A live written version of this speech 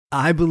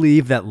I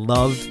believe that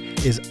love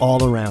is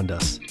all around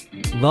us.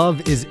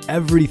 Love is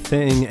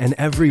everything and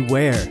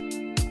everywhere.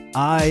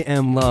 I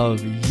am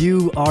love.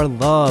 You are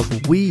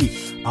love.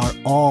 We are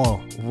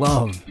all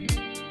love.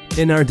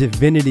 In our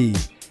divinity,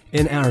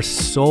 in our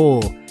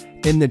soul,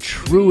 in the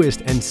truest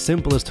and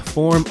simplest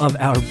form of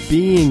our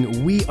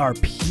being, we are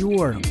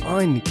pure,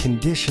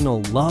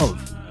 unconditional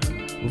love.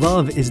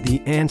 Love is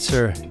the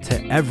answer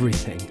to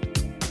everything.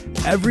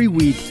 Every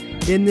week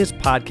in this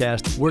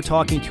podcast, we're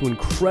talking to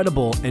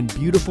incredible and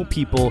beautiful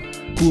people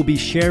who will be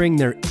sharing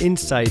their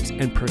insights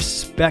and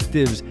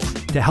perspectives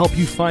to help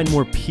you find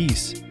more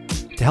peace,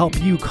 to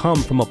help you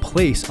come from a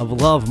place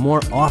of love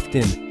more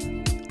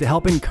often, to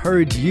help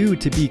encourage you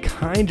to be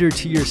kinder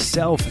to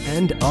yourself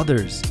and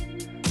others,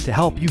 to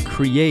help you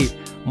create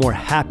more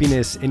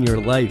happiness in your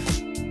life,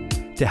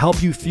 to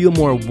help you feel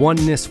more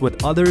oneness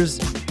with others,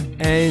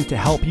 and to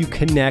help you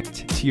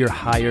connect to your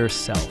higher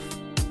self.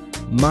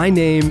 My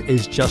name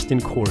is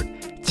Justin Court.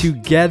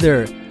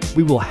 Together,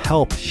 we will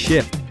help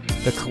shift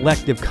the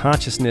collective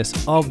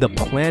consciousness of the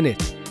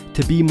planet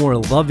to be more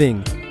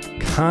loving,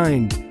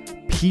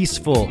 kind,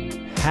 peaceful,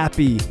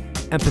 happy,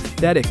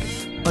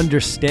 empathetic,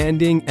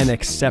 understanding, and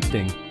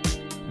accepting.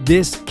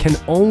 This can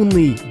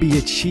only be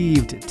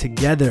achieved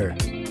together.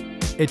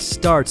 It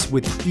starts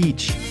with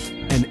each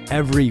and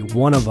every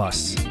one of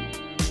us.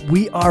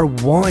 We are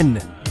one,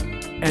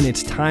 and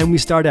it's time we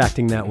start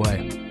acting that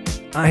way.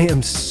 I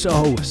am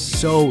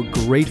so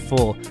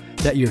grateful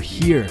that you're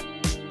here.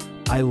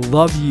 I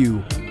love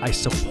you, I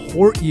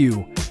support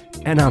you,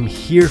 and I'm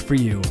here for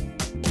you.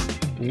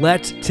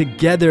 Let's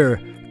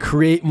together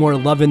create more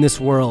love in this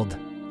world.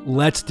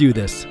 Let's do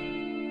this.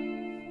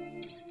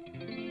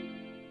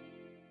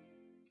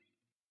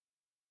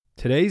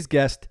 Today's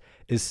guest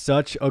is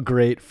such a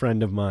great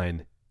friend of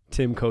mine,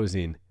 Tim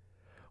Cozine.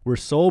 We're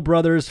soul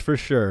brothers for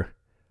sure.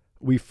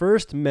 We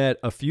first met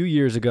a few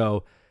years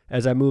ago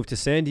as I moved to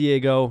San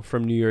Diego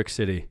from New York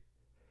City.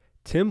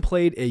 Tim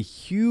played a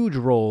huge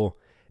role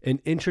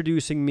in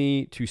introducing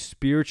me to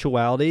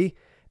spirituality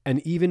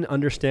and even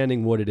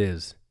understanding what it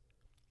is.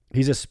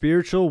 He's a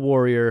spiritual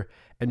warrior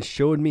and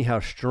showed me how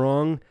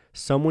strong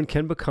someone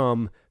can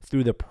become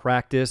through the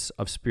practice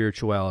of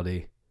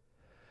spirituality.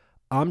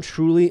 I'm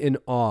truly in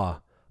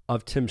awe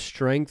of Tim's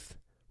strength,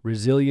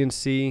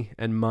 resiliency,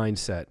 and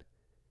mindset.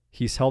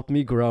 He's helped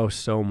me grow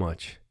so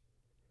much.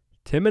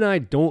 Tim and I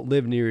don't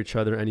live near each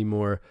other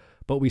anymore,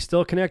 but we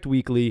still connect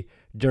weekly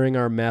during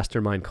our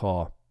mastermind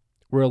call.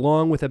 We're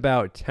along with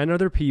about 10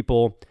 other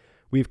people.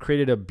 We've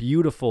created a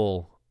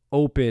beautiful,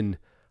 open,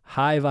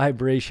 high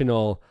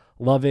vibrational,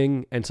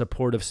 loving, and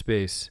supportive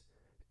space.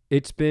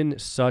 It's been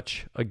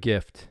such a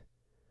gift.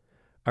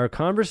 Our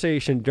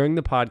conversation during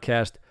the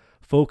podcast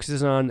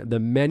focuses on the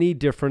many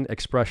different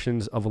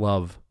expressions of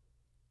love.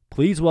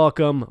 Please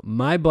welcome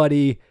my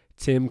buddy,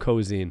 Tim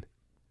Cozine.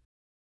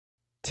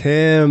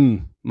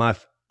 Tim, my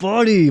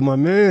buddy, my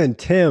man,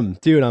 Tim.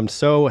 Dude, I'm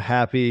so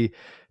happy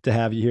to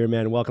have you here,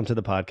 man. Welcome to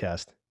the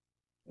podcast.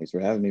 Thanks for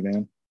having me,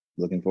 man.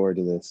 Looking forward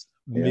to this.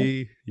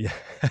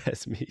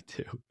 Yes, me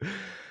too.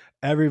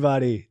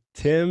 Everybody,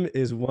 Tim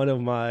is one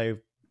of my,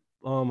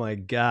 oh my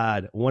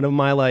God, one of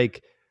my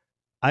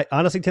I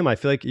honestly, Tim, I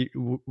feel like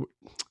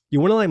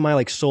you're one of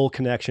my soul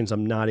connections.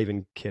 I'm not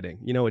even kidding.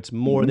 You know, it's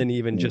more than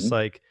even just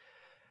like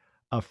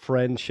a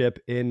friendship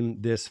in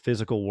this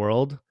physical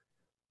world.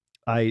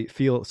 I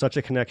feel such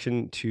a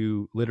connection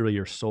to literally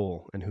your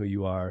soul and who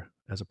you are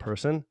as a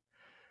person.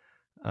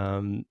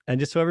 And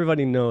just so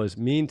everybody knows,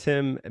 me and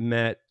Tim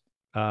met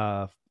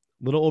a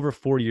little over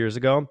 4 years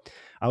ago.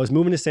 I was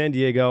moving to San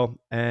Diego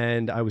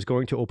and I was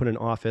going to open an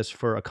office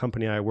for a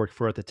company I worked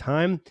for at the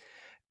time.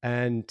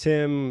 And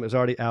Tim was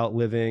already out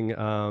living in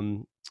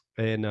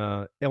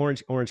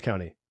Orange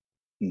County.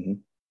 Mm-hmm.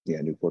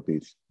 Yeah, Newport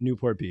Beach.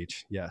 Newport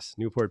Beach. Yes,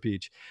 Newport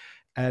Beach.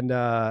 And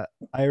I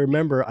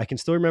can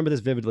still remember this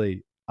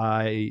vividly.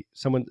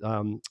 Someone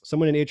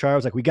in HR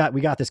was like, we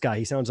got this guy.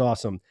 He sounds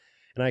awesome.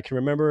 And I can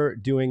remember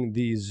doing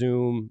the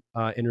Zoom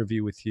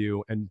interview with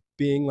you and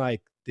being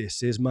like,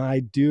 this is my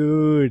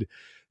dude.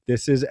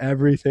 This is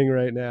everything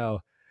right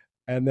now.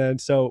 And then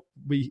so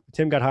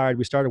Tim got hired.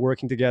 We started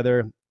working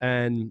together,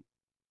 and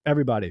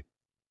everybody,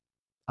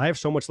 I have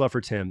so much love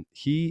for Tim.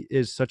 He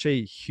is such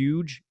a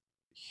huge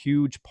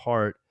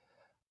part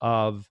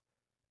of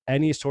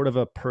any sort of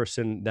a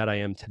person that I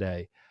am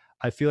today.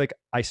 I feel like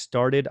I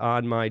started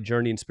on my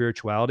journey in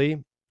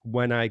spirituality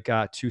when I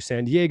got to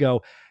San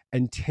Diego,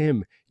 and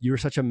Tim, you're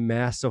such a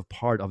massive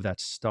part of that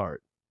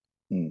start.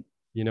 You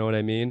know what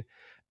I mean?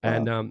 Wow.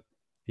 And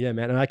yeah,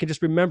 man. And I can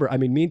just remember, I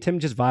mean, me and Tim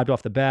just vibed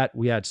off the bat.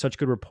 We had such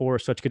good rapport,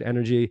 such good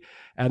energy.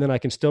 And then I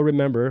can still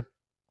remember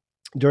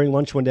during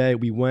lunch one day,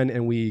 we went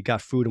and we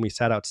got food and we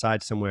sat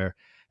outside somewhere,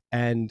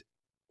 and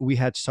we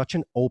had such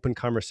an open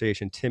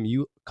conversation. Tim,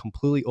 you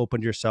completely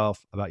opened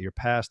yourself about your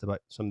past,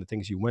 about some of the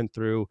things you went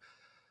through,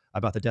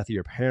 about the death of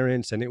your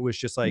parents. And it was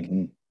just like,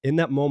 in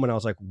that moment, I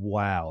was like,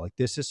 wow, like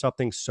this is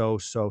something so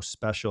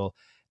special.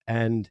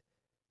 And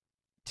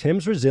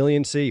Tim's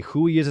resiliency,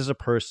 who he is as a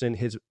person,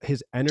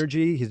 his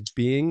energy, his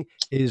being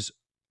is,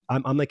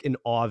 I'm like in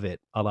awe of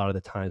it a lot of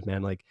the times,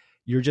 man. Like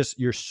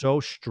you're so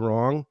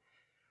strong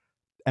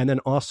and then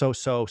also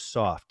so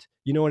soft.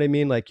 You know what I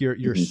mean? Like you're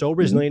Hmm. so Hmm.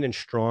 resilient and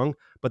strong,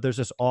 but there's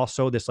this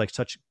also this like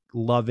such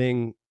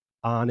loving,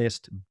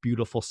 honest,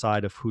 beautiful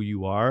side of who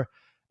you are.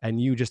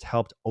 And you just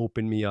helped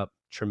open me up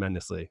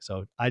tremendously.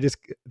 So I just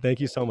thank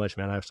you so much,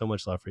 man. I have so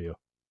much love for you.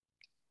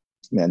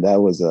 Man,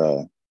 that was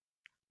I'm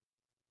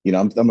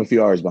a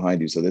few hours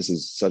behind you, so this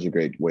is such a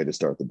great way to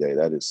start the day.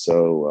 That is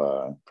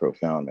so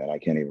profound, man. I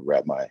can't even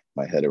wrap my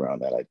head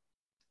around that. I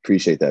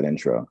appreciate that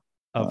intro.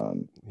 Of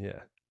Um, yeah.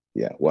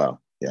 yeah, wow.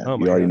 Yeah, Oh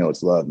you my already God. know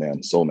it's love, man.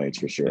 Soulmates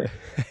for sure.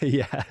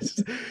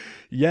 Yes.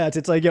 Yes.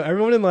 It's like,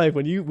 everyone in life,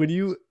 when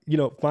you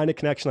find a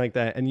connection like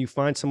that and you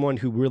find someone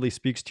who really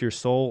speaks to your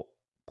soul,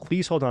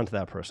 please hold on to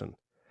that person.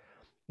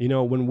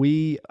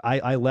 When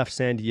I left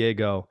San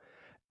Diego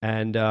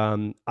and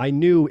I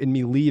knew in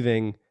me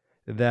leaving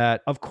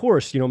that, of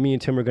course, me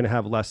and Tim are going to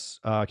have less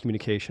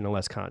communication and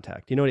less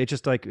contact. It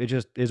just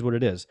is what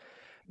it is.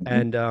 Hmm.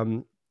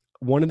 And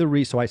one of the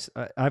reasons,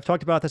 I've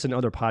talked about this in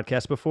other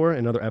podcasts before,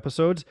 in other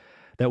episodes,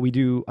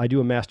 that I do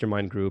a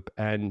mastermind group,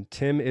 and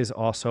Tim is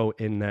also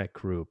in that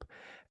group.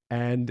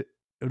 And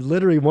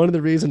literally, one of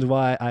the reasons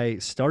why I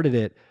started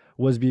it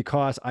was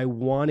because I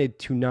wanted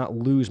to not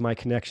lose my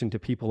connection to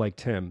people like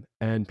Tim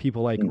and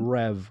people like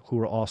Rev, who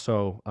are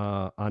also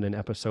on an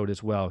episode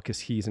as well, because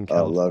he's in Oh,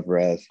 California. love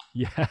Rev.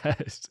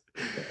 Yes.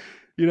 Yeah.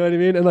 You know what I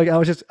mean? And like, I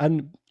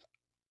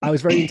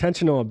was very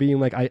intentional of being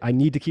like, I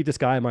need to keep this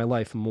guy in my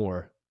life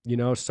more,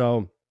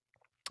 So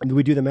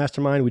we do the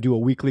mastermind. We do a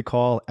weekly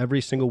call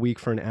every single week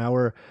for an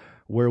hour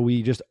where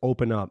we just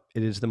open up.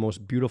 It is the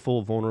most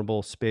beautiful,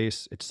 vulnerable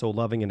space. It's so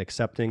loving and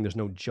accepting. There's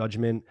no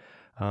judgment.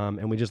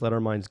 And we just let our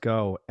minds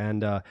go.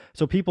 And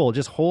so people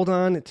just hold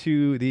on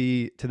to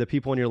the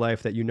people in your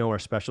life that are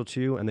special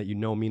to you and that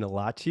mean a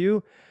lot to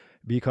you,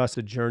 because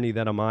the journey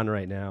that I'm on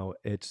right now,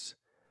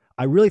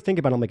 I really think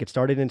about it. I'm like, it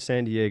started in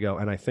San Diego.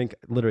 And I think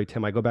literally,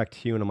 Tim, I go back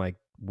to you and I'm like,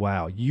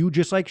 wow, you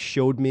just like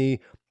showed me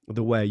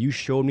the way. You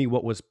showed me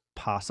what was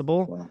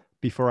possible Wow.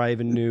 before I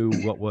even knew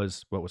what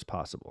was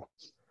possible.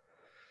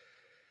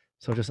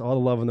 So just all the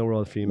love in the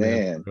world for you, man.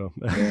 Man, Bro.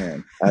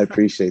 man, I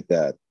appreciate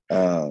that.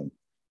 I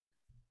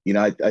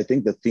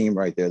think the theme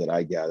right there that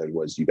I gathered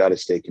was you got to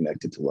stay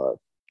connected to love.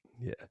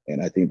 Yeah.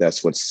 And I think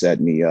that's what set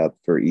me up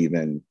for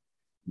even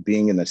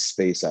being in the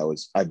space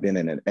I've been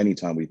in at any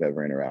time we've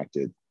ever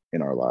interacted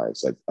in our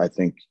lives. I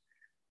think,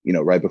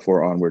 right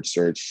before Onward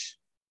Search,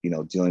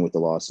 dealing with the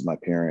loss of my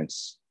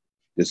parents,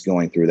 just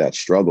going through that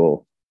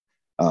struggle,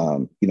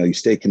 you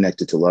stay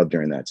connected to love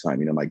during that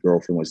time. My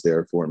girlfriend was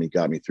there for me,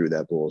 got me through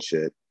that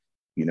bullshit,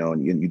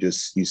 and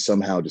you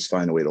somehow just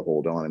find a way to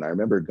hold on. And I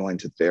remember going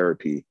to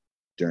therapy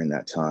during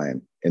that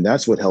time. And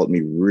that's what helped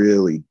me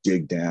really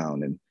dig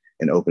down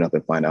and open up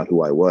and find out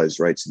who I was,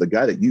 right? So the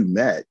guy that you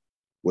met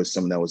was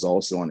someone that was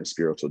also on a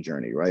spiritual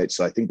journey, right?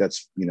 So I think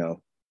that's,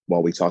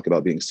 while we talk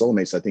about being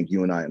soulmates, I think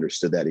you and I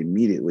understood that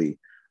immediately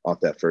off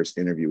that first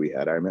interview we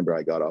had. I remember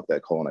I got off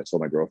that call and I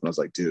told my girlfriend, I was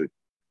like, dude,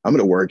 I'm going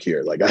to work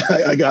here. Like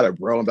I got a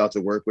bro I'm about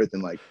to work with.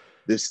 And like,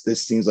 this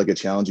seems like a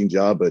challenging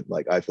job, but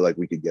like, I feel like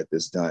we could get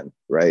this done.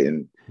 Right.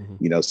 And,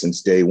 Mhm.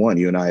 since day one,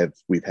 you and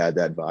we've had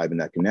that vibe and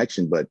that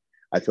connection, but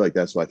I feel like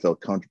that's why I felt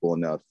comfortable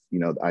enough.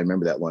 I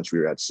remember that lunch we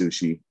were at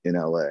Sushi in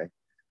LA.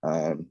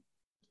 Um,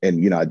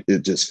 and,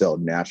 it just felt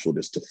natural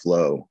just to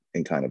flow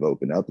and kind of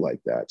open up like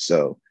that.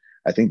 So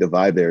I think the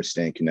vibe there is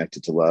staying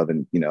connected to love.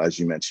 And, as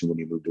you mentioned, when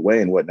you moved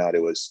away and whatnot,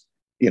 it was,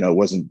 it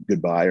wasn't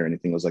goodbye or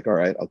anything. It was like, all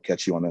right, I'll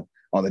catch you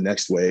on the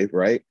next wave.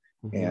 Right.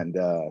 Mhm. And,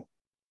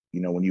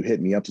 when you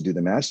hit me up to do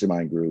the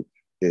mastermind group,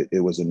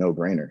 it was a no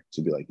brainer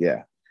to be like,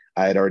 yeah,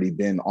 I had already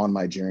been on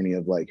my journey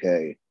of like,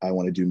 hey, I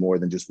want to do more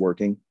than just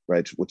working,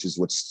 right? Which is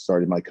what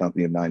started my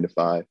company of 9 to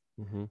 5.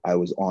 Mhm. I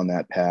was on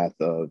that path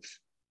of,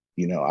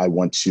 I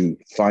want to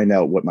find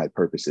out what my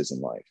purpose is in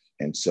life.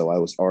 And so I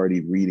was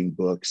already reading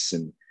books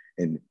and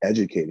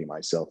educating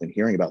myself and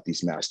hearing about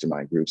these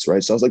mastermind groups,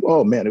 right? So I was like,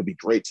 oh man, it'd be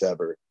great to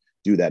ever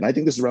do that. And I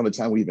think this is around the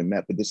time we even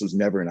met, but this was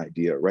never an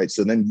idea, right?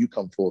 So then you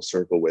come full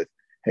circle with,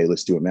 hey,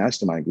 let's do a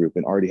mastermind group,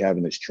 and already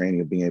having this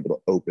training of being able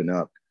to open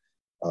up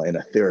in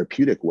a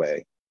therapeutic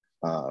way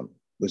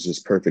was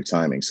just perfect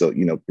timing. So,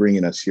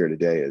 bringing us here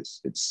today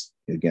it's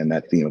again,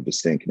 that theme of just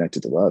staying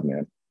connected to love,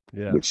 man,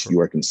 Yeah. which you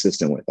are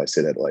consistent with. I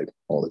say that like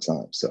all the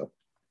time. So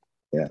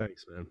yeah.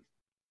 Thanks, man.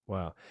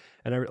 Wow.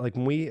 And like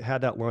when we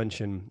had that lunch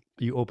and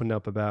you opened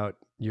up about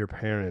your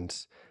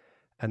parents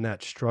and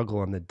that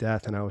struggle and the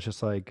death, and I was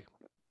just like,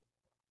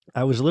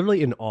 I was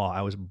literally in awe.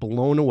 I was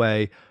blown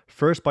away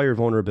first by your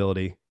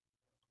vulnerability,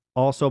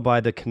 also by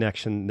the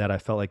connection that I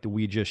felt like that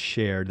we just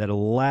shared that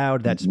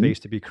allowed that Mm-hmm. space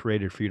to be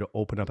created for you to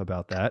open up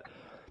about that.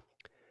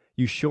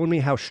 You showed me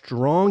how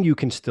strong you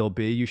can still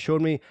be. You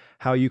showed me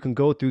how you can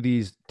go through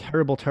these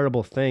terrible,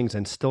 terrible things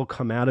and still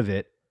come out of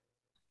it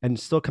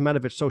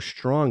so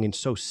strong and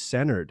so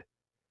centered.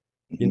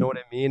 You Mm-hmm. know what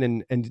I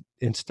mean?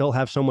 And still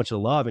have so much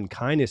love and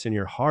kindness in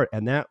your heart.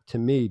 And that to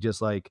me,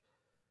 just like,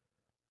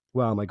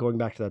 wow, like going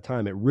back to that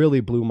time, it really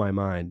blew my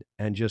mind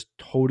and just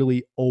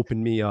totally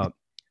opened me up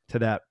to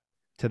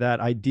that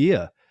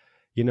idea.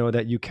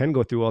 that you can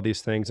go through all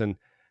these things and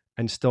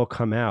still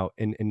come out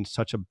in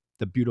such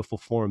the beautiful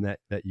form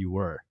that you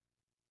were.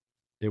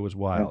 It was Yeah.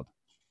 wild.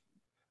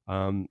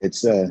 Um,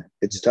 It's yeah,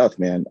 tough,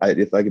 man.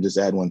 If I could just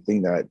add one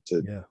thing that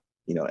to,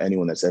 yeah,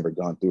 anyone that's ever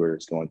gone through it or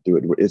is going through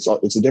it, it's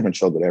a different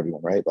struggle to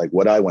everyone, right? Like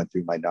what I went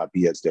through might not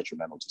be as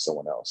detrimental to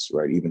someone else,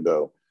 right? Even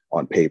though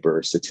on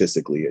paper,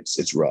 statistically,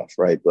 it's rough,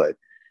 right? But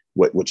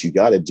what you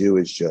got to do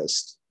is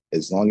just,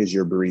 as long as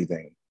you're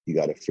breathing, you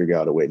got to figure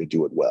out a way to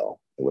do it well.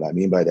 And what I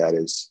mean by that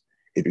is,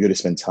 if you're going to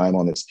spend time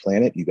on this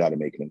planet, you got to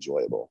make it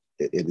enjoyable.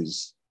 It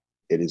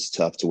is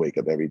tough to wake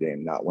up every day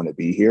and not want to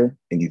be here,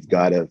 and you've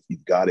got to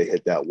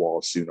hit that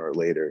wall sooner or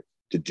later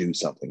to do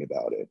something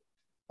about it,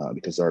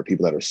 because there are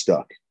people that are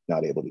stuck,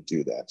 not able to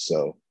do that.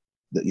 So,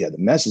 the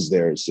message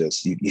there is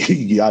just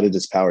you got to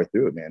just power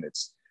through it, man.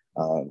 It's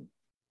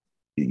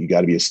you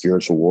got to be a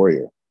spiritual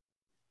warrior.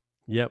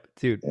 yep,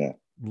 dude. Yeah,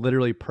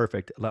 Literally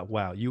perfect.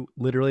 Wow, you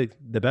literally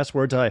the best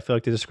words I feel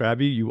like to describe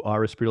you. You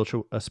are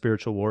a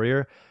spiritual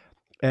warrior,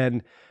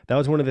 and that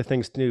was one of the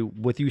things too.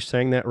 With you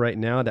saying that right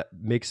now, that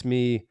makes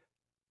me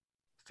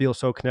feel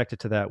so connected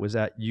to that. Was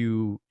that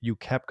you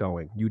kept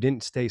going. You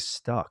didn't stay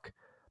stuck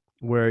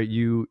where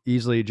you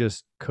easily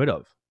just could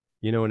have.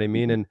 You know what I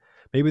mean? mm-hmm. And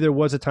maybe there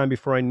was a time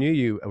before I knew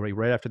you, like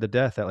right after the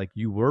death, that like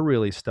you were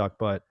really stuck.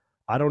 But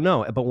I don't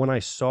know. But when I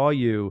saw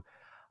you,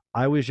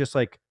 I was just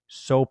like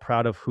so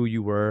proud of who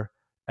you were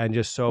and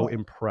just so Oh,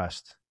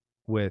 impressed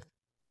with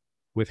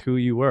who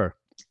you were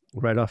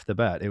right off the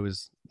bat. It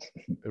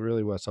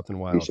really was something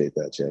wild. appreciate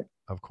that, Jay.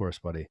 Of course,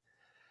 buddy.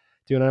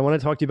 Dude, and I want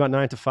to talk to you about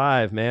 9 to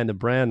 5, man, the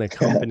brand, the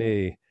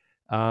company.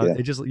 Yeah,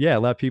 It just, yeah,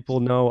 let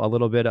people know a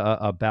little bit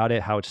about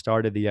it, how it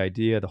started, the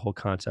idea, the whole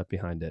concept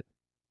behind it.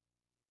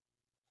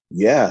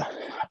 yeah.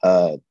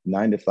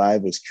 9 to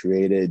 5 was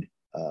created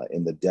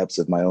in the depths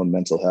of my own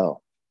mental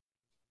hell.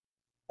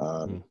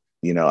 Mm, Um,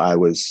 I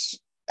was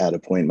at a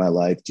point in my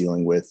life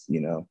dealing with,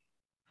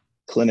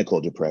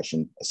 clinical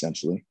depression,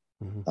 essentially.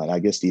 mhm, And I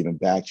guess to even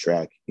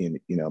backtrack,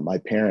 my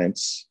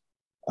parents,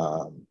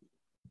 um,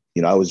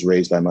 I was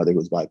raised by a mother who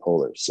was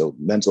bipolar. So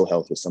mental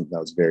health was something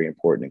that was very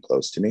important and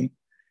close to me.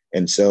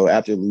 And so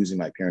after losing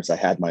my parents, I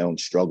had my own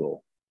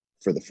struggle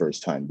for the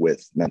first time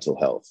with mental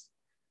health.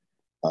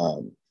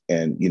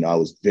 And, I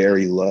was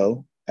very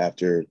low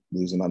after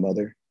losing my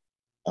mother.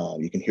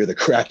 You can hear the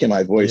crack in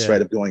my voice, yeah.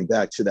 right, of going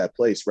back to that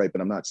place, right?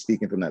 But I'm not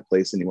speaking from that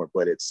place anymore.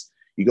 But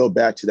you go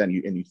back to that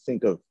and you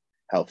think of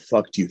how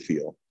fucked you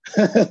feel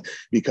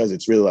because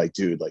it's really like,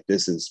 dude, like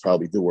this is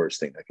probably the worst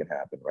thing that can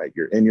happen, right?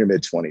 You're in your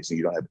mid 20s and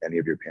you don't have any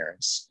of your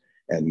parents.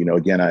 And,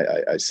 again,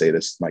 I say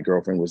this, my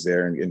girlfriend was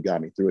there and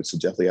got me through it. So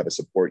definitely have a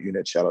support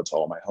unit. Shout out to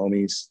all my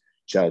homies.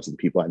 Shout out to the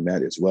people I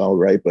met as well,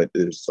 right? But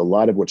there's a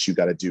lot of what you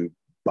got to do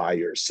by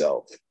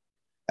yourself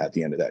at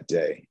the end of that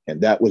day.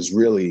 And that was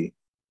really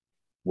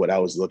what I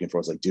was looking for. I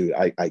was like, dude,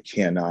 I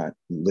cannot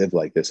live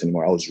like this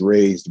anymore. I was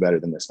raised better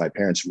than this. My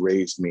parents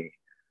raised me.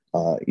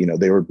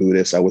 They were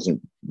Buddhists. I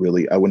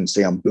wouldn't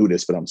say I'm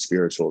Buddhist, but I'm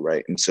spiritual,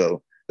 right? And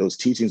so those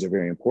teachings are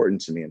very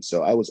important to me. And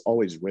so I was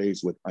always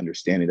raised with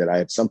understanding that I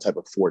had some type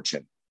of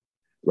fortune,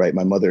 right?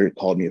 My mother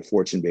called me a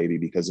fortune baby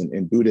because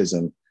in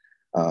Buddhism,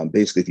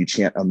 basically, if you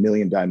chant a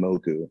million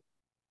daimoku,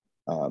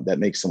 that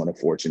makes someone a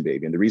fortune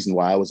baby. And the reason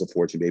why I was a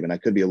fortune baby, and I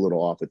could be a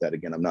little off with that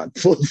again, I'm not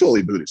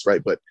fully Buddhist,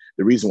 right? But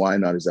the reason why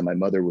I'm not is that my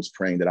mother was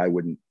praying that I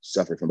wouldn't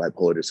suffer from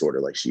bipolar disorder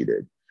like she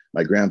did.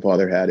 My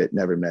grandfather had it,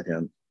 never met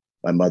him.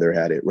 My mother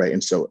had it, right?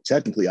 And so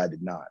technically I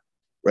did not,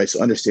 right?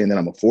 So understand that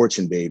I'm a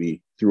fortune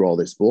baby through all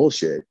this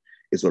bullshit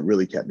is what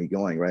really kept me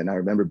going, right? And I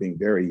remember being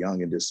very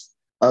young and just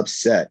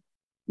upset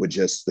with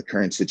just the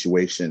current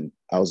situation.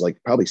 I was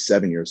like probably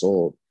 7 years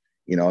old,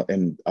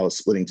 and I was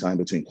splitting time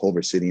between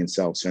Culver City and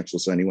South Central.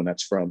 So anyone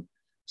that's from,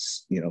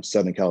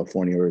 Southern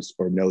California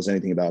or knows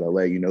anything about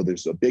LA,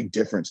 there's a big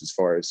difference as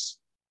far as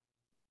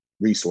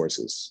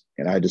resources.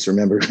 And I just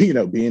remember,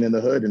 being in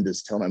the hood and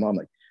just tell my mom,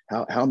 like,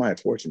 how am I a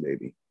fortune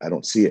baby? I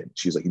don't see it.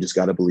 She's like, you just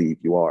got to believe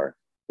you are.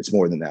 It's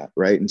more than that,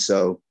 right? And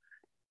so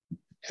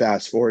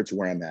fast forward to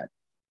where I'm at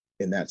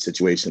in that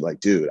situation,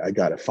 like, dude, I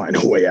got to find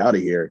a way out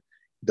of here.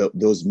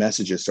 Those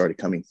messages started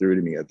coming through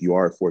to me of, you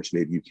are a fortune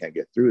baby, you can't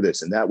get through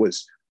this. And that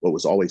was what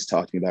was always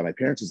talking about my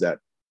parents, is that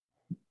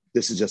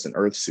this is just an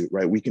earth suit,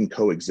 right? We can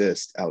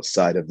coexist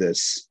outside of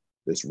this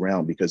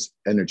realm because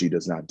energy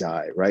does not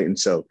die, right? And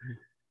so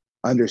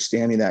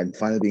understanding that and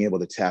finally being able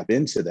to tap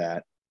into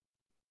that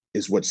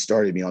is what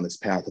started me on this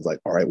path of like,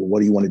 all right, well, what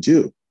do you want to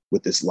do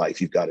with this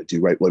life you've got to do,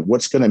 right? Like,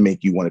 what's going to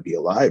make you want to be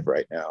alive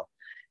right now?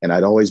 And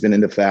I'd always been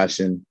into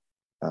fashion.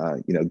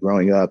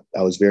 Growing up,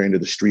 I was very into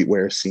the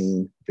streetwear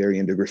scene, very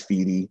into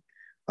graffiti,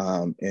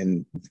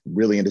 and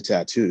really into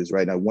tattoos,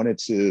 right? And I wanted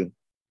to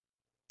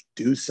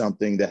do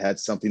something that had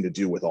something to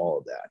do with all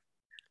of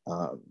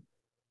that.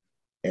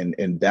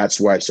 And that's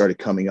where I started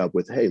coming up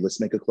with, hey, let's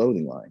make a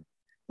clothing line.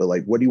 But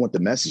like, what do you want the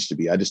message to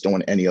be? I just don't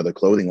want any other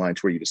clothing line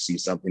to where you just see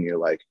something, you're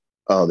like,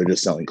 oh, they're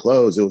just selling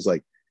clothes. It was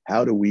like,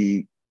 how do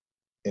we,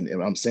 and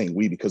I'm saying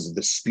we because of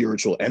the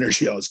spiritual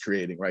energy I was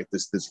creating, right?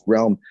 This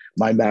realm,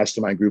 my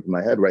mastermind group in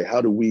my head, right? How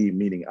do we,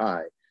 meaning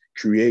I,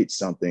 create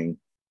something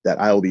that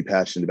I will be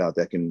passionate about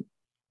that can,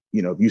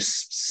 if you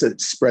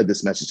spread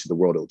this message to the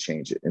world, it'll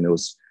change it. And it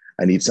was,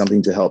 I need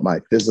something to help my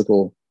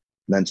physical,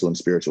 mental, and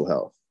spiritual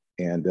health.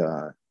 And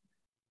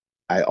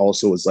I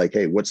also was like,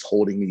 hey, what's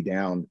holding me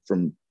down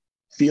from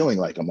feeling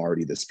like I'm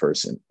already this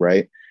person,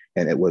 right?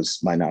 And it was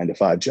my 9 to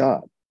 5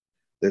 job.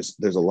 There's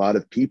a lot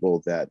of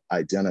people that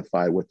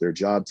identify with their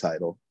job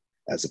title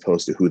as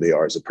opposed to who they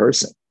are as a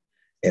person.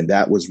 And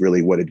that was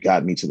really what had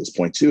got me to this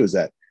point too, is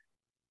that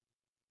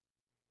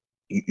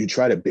you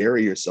try to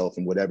bury yourself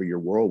in whatever your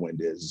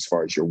whirlwind is as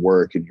far as your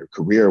work and your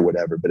career or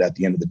whatever. But at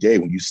the end of the day,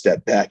 when you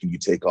step back and you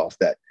take off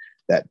that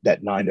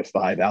 9 to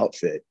 5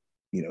 outfit,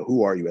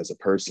 who are you as a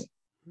person?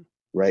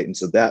 Right. And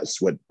so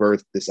that's what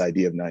birthed this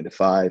idea of 9 to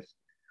 5.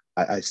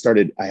 I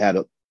had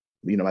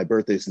my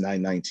birthday is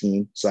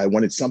 9/19. So I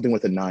wanted something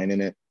with a 9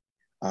 in it.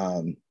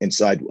 And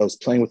so I was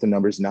playing with the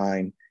numbers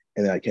 9.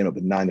 And then I came up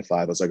with 9 to 5.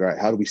 I was like, all right,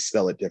 how do we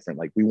spell it different?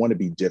 Like, we want to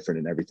be different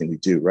in everything we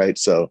do. Right.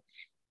 So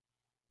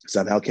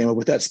somehow came up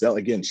with that spell,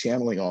 again,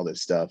 channeling all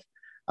this stuff.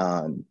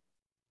 And,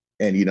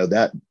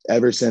 that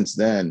ever since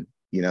then,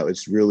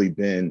 it's really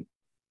been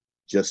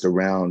just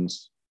around,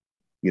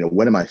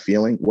 what am I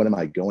feeling? What am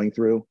I going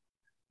through?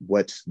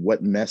 What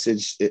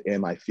message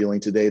am I feeling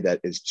today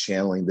that is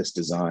channeling this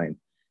design?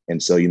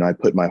 And so, I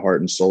put my heart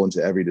and soul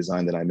into every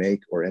design that I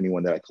make or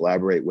anyone that I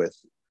collaborate with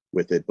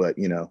it. But,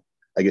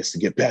 I guess to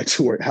get back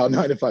to how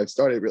 9 to 5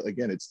 started,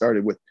 again, it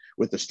started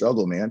with the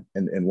struggle, man,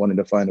 and wanting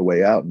to find a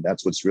way out. And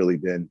that's what's really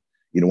been,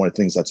 one of the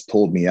things that's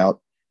pulled me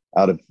out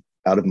of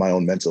my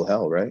own mental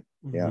hell. Right.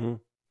 Yeah. Mm-hmm.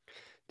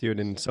 Dude,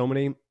 and so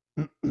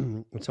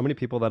many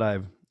people that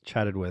I've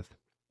chatted with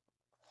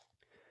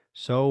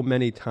so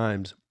many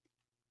times,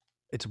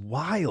 it's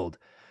wild.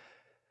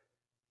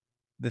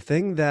 The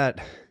thing that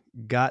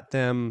got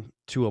them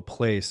to a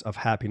place of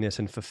happiness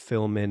and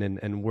fulfillment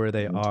and where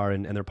they Mm-hmm. are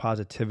and their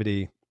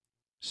positivity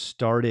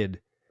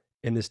started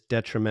in this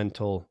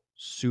detrimental,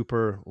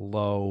 super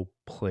low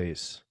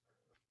place,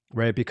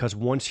 right? Because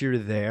once you're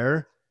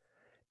there,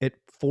 it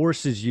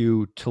forces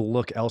you to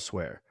look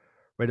elsewhere,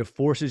 right? It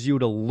forces you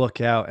to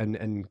look out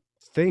and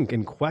think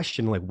and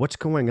question, like, what's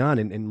going on,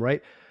 and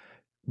right,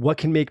 what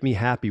can make me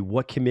happy,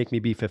 what can make me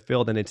be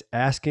fulfilled. And it's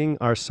asking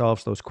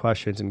ourselves those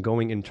questions and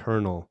going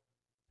internal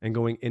and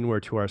going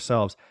inward to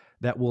ourselves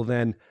that will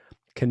then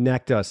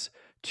connect us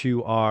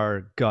to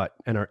our gut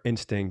and our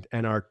instinct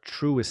and our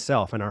truest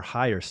self and our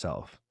higher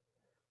self.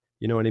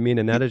 You know what I mean?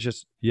 And that is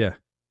just, yeah.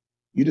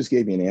 You just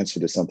gave me an answer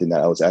to something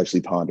that I was actually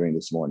pondering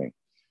this morning.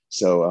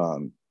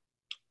 So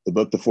the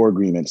book, The Four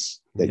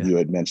Agreements, that Yeah. you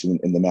had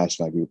mentioned in the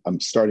mastermind group, I'm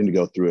starting to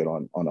go through it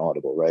on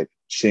Audible, right?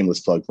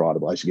 Shameless plug for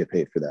Audible. I should get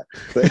paid for that.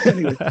 But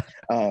anyway,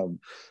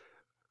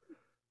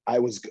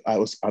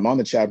 I'm on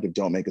the chapter of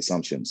Don't Make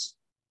Assumptions.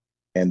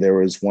 And there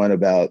was one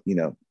about,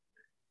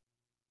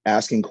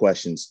 asking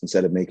questions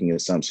instead of making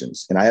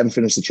assumptions. And I haven't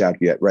finished the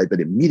chapter yet, right? But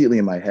immediately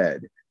in my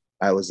head,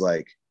 I was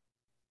like,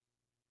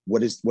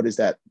 what is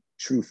that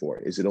true for?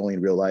 Is it only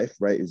in real life,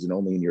 right? Is it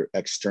only in your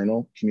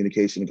external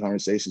communication and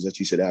conversations that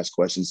you should ask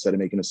questions instead of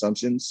making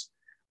assumptions?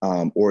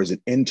 Or is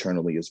it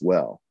internally as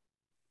well?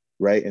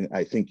 Right. And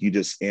I think you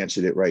just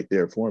answered it right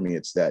there for me.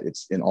 It's that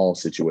it's in all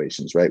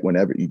situations, right?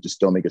 Whenever you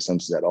just don't make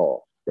assumptions at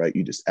all, right?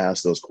 You just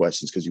ask those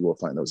questions because you will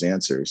find those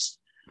answers.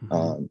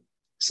 Mm-hmm.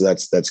 So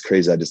that's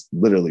crazy. I just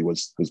literally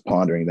was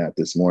pondering that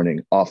this morning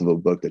off of a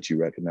book that you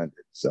recommended.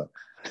 So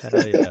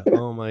Hell yeah.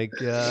 Oh my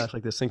gosh.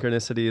 Like the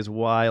synchronicity is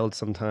wild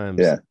sometimes.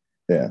 yeah,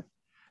 yeah,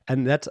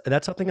 And that's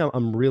something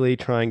I'm really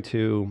trying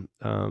to,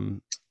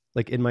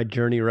 like in my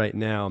journey right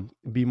now,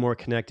 be more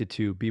connected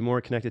to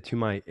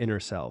my inner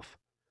self,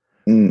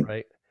 mm,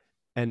 right?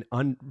 And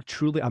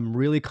truly, I'm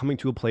really coming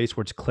to a place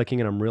where it's clicking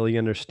and I'm really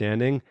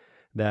understanding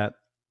that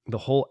the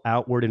whole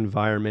outward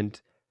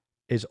environment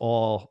is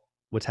all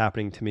what's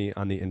happening to me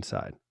on the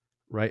inside,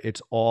 right?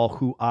 It's all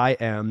who I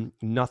am.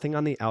 Nothing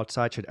on the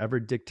outside should ever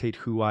dictate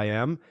who I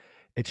am.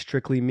 It's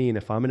strictly me. And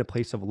if I'm in a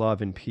place of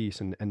love and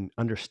peace and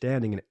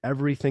understanding and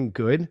everything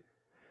good,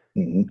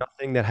 mm,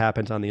 nothing that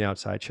happens on the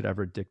outside should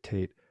ever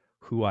dictate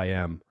who I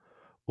am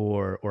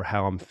or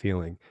how I'm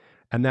feeling.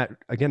 And that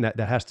again, that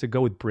has to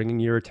go with bringing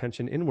your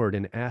attention inward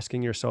and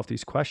asking yourself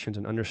these questions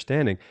and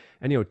understanding.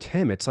 And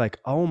Tim, it's like,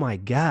 oh my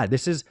God,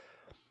 this is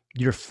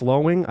you're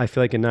flowing. I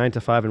feel like in 9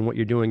 to 5 and what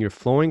you're doing, you're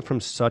flowing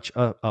from such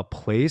a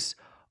place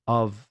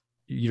of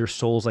your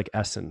soul's like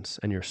essence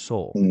and your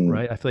soul, mm,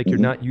 right? I feel like you're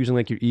mm, not using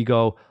like your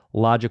ego,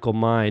 logical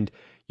mind.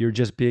 You're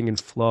just being in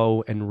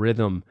flow and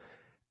rhythm.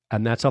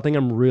 And that's something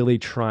I'm really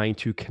trying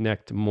to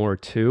connect more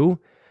to.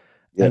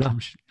 yeah,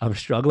 And I'm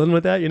struggling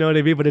with that, you know what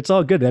I mean? But it's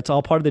all good. That's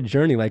all part of the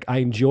journey. Like I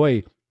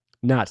enjoy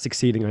not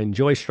succeeding. I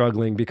enjoy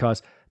struggling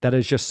because that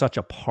is just such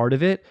a part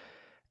of it.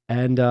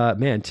 And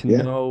man, to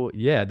yeah, know,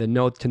 yeah,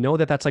 to know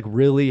that that's like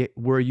really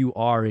where you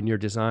are in your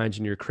designs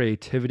and your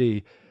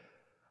creativity.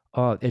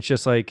 It's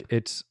just like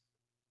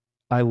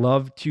I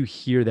love to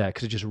hear that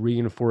because it just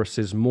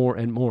reinforces more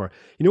and more.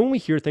 When we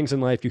hear things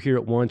in life, you hear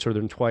it once or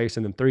then twice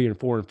and then 3 and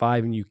 4 and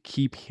 5, and you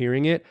keep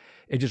hearing it.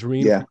 It just yeah,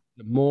 reinforces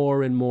it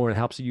more and more and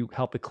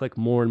help it click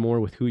more and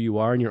more with who you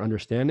are and your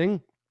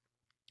understanding.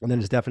 And then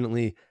it's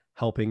definitely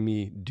helping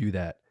me do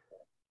that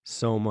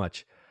so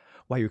much.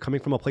 Wow, you're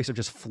coming from a place of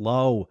just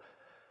flow,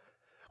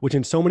 which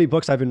in so many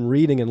books I've been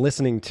reading and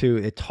listening to,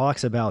 it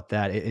talks about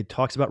that. It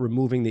talks about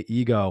removing the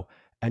ego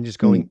and just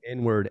going Mm,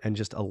 inward and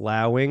just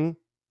allowing.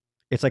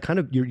 It's like kind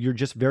of you're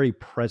just very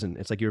present.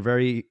 It's like you're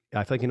very.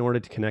 I feel like in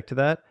order to connect to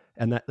that,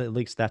 and that at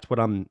least that's what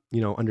I'm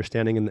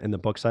understanding in the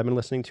books I've been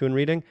listening to and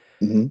reading,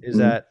 mhm, is mhm.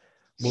 that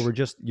where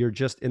you're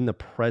just in the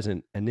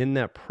present, and in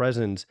that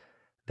presence,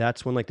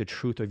 that's when like the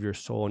truth of your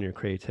soul and your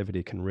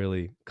creativity can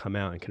really come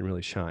out and can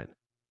really shine.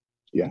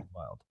 Yeah, It's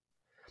wild.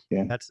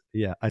 yeah. That's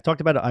yeah. I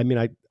talked about it. I mean,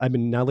 I've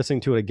been now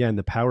listening to it again.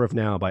 The Power of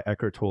Now by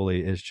Eckhart Tolle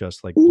is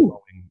just like Ooh,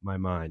 blowing my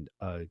mind.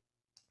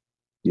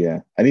 yeah.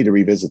 I need to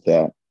revisit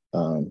that.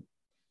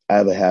 I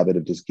have a habit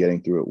of just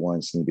getting through it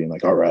once and being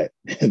like, all right.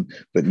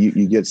 But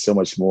you get so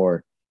much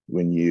more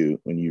when you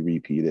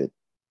repeat it.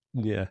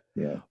 Yeah.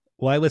 Yeah.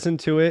 Well, I listened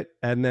to it,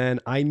 and then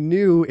I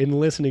knew in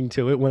listening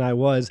to it when I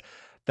was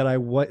that I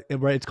what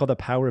right. It's called The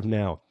Power of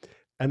Now,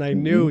 and I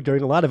Hmm. knew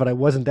during a lot of it I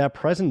wasn't that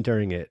present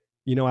during it.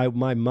 I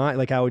my mind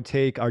like I would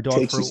take our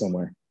dog Takes you for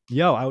somewhere.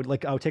 I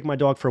would take my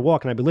dog for a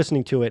walk, and I'd be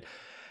listening to it,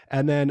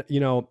 and then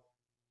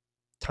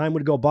time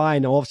would go by,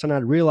 and all of a sudden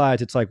I'd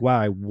realize it's like, wow,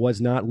 I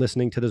was not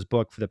listening to this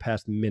book for the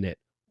past minute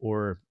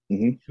or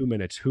Hmm. 2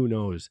 minutes, who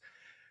knows.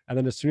 And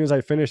then as soon as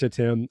I finish it,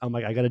 Tim, I'm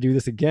like, I got to do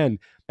this again.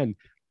 And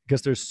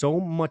because there's so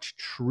much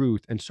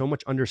truth and so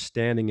much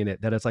understanding in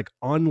it that it's like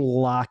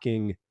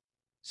unlocking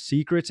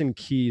secrets and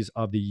keys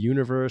of the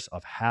universe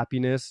of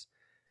happiness.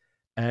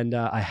 And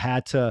I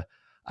had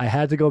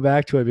to go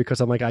back to it because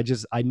I'm like,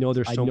 I know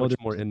there's so much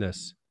more in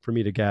this for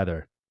me to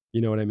gather.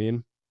 You know what I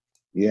mean?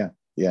 Yeah.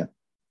 Yeah.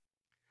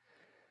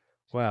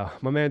 Wow,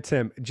 my man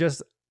Tim,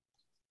 just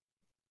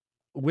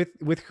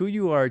with who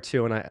you are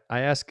too, and I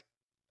ask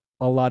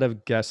a lot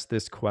of guests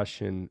this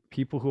question,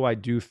 people who I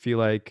do feel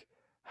like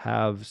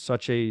have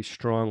such a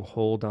strong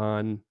hold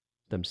on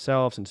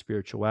themselves and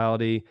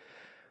spirituality.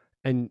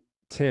 And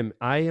Tim,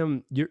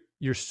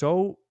 you're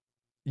so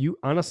you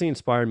honestly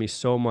inspire me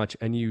so much,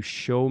 and you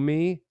show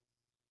me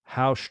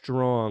how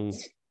strong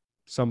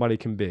somebody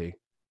can be.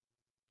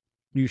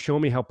 You show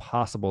me how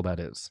possible that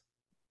is,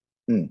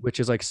 Mm, which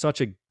is like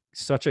such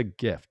a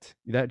gift.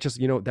 That just,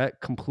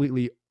 that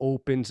completely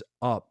opens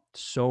up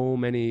so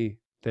many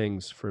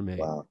things for me.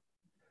 wow.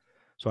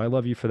 So I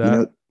love you for You that.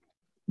 know,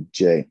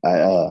 Jay,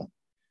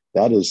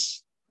 that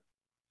is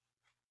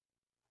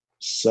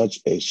such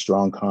a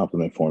strong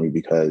compliment for me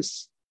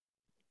because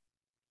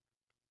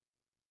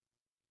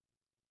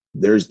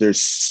there's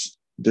this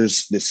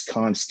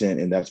constant,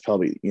 and that's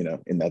probably,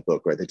 in that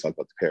book, right? They talk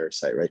about the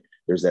parasite, right?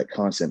 There's that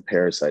constant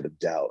parasite of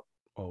doubt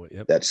Oh,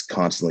 yep. that's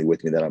constantly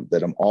with me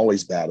that I'm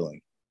always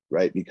battling,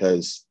 right?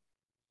 Because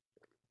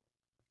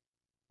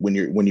when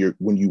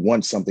you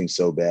want something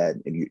so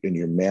bad and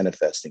you're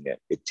manifesting it,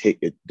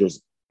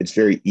 it's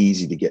very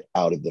easy to get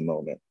out of the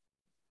moment,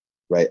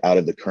 right? Out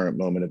of the current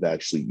moment of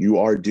actually you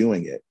are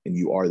doing it and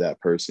you are that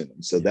person.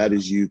 And so that Yeah.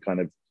 is you kind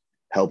of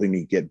helping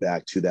me get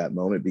back to that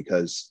moment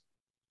because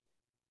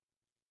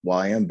while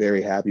I am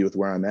very happy with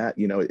where I'm at,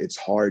 it's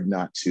hard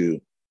not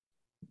to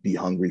be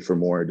hungry for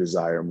more,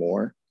 desire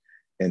more.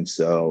 And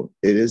so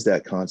it is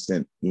that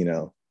constant,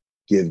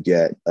 give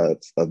get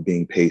of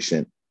being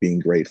patient, being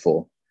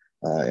grateful.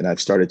 And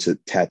I've started to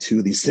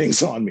tattoo these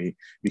things on me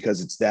because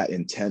it's that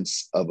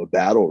intense of a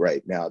battle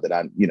right now that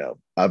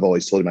I've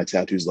always told you my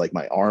tattoos like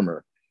my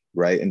armor,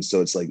 right? And so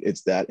it's like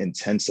it's that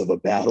intense of a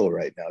battle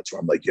right now. It's where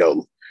I'm like,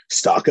 yo,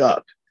 stock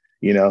up,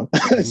 you know.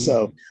 Mhm.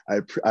 So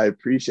I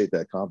appreciate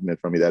that compliment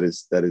from you. That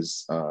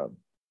is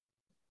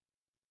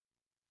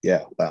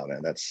yeah, wow,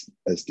 man, that's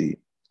deep.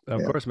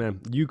 Of Yeah. course,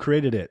 man. You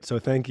created it. So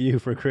thank you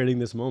for creating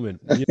this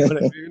moment. You know what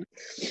I mean?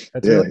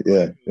 That's Yeah, really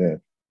yeah, yeah.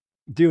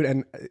 dude.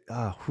 And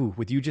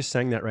with you just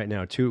saying that right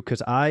now too,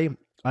 because I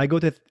go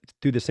to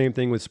do the same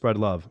thing with spread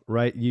love,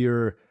 right?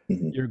 Mhm,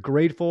 You're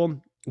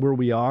grateful where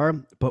we are,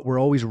 but we're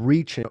always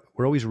reaching.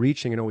 We're always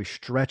reaching and always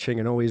stretching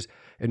and always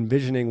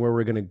envisioning where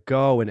we're gonna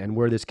go and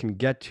where this can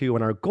get to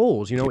and our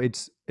goals.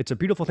 It's a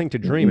beautiful thing to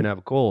dream mhm, and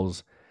have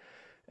goals.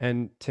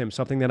 And Tim,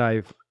 something that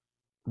I've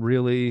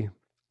really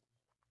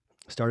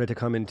started to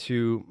come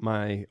into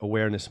my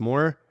awareness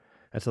more.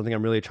 That's something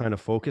I'm really trying to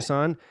focus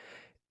on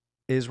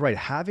is right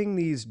having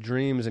these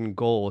dreams and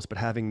goals, but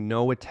having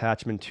no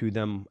attachment to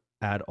them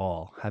at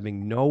all,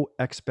 having no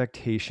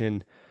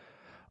expectation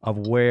of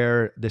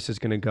where this is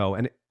going to go.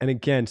 And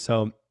again,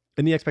 so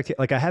in the expectation,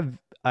 like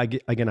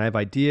again, I have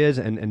ideas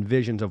and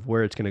visions of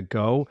where it's going to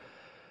go,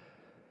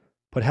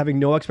 but having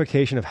no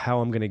expectation of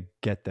how I'm going to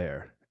get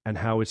there and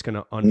how it's going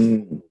to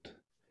unfold. mm,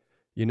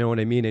 You know what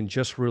I mean? And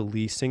just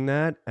releasing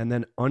that and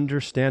then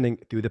understanding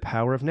through the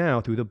power of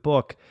now, through the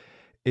book,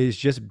 is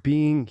just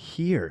being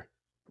here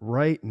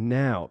right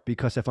now.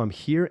 Because if I'm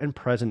here and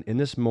present in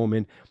this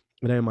moment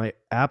and I'm my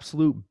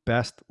absolute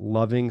best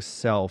loving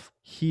self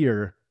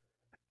here,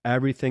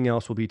 everything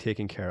else will be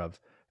taken care of.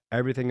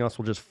 Everything else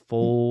will just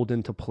fold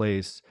into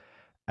place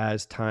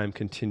as time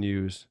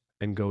continues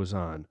and goes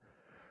on.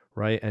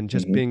 Right. And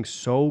just mhm, being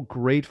so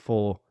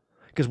grateful.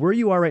 because where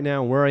you are right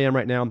now and where I am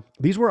right now,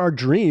 these were our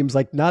dreams,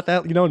 like not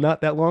that,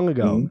 not that long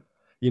ago,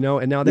 Hmm.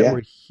 and now that Yeah.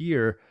 we're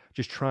here,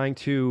 just trying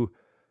to,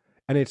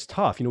 and it's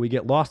tough, we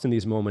get lost in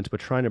these moments, but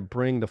trying to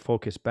bring the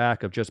focus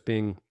back of just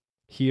being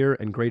here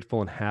and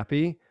grateful and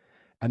happy,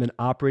 and then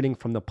operating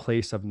from the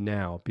place of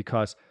now.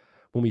 Because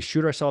when we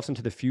shoot ourselves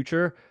into the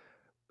future,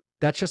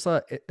 that's just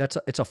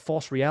it's a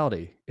false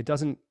reality. It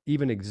doesn't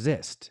even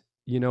exist.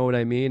 You know what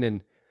I mean?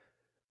 And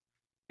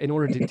in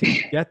order to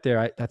get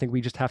there, I think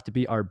we just have to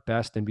be our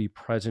best and be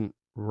present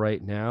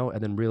right now.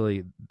 And then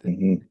really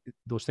Hmm.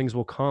 those things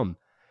will come.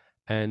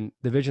 And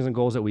the visions and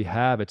goals that we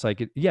have, it's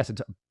like, yes,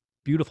 it's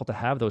beautiful to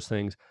have those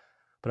things,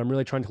 but I'm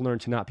really trying to learn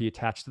to not be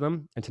attached to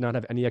them and to not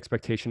have any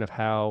expectation of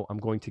how I'm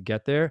going to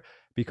get there,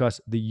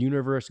 because the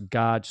universe,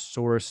 God,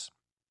 source,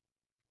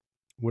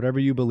 whatever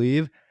you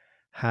believe,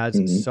 has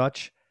Hmm.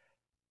 such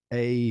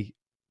a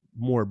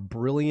more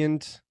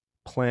brilliant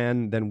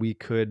plan than we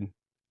could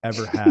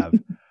ever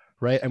have.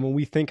 Right. And when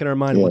we think in our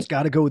mind, well, Yeah. it's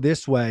got to go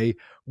this way,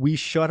 we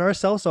shut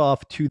ourselves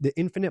off to the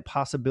infinite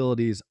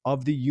possibilities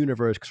of the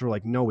universe, because we're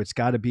like, no, it's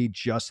got to be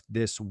just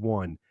this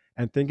one.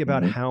 And think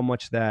about Hmm. how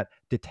much that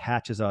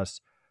detaches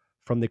us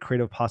from the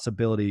creative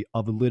possibility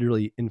of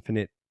literally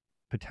infinite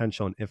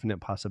potential and infinite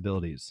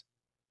possibilities.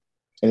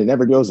 And it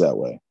never goes that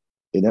way.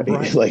 It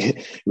Right. like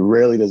it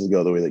rarely does it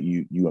go the way that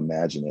you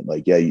imagine it.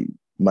 Like, yeah, you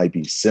might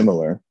be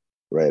similar,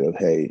 right? Of,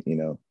 hey,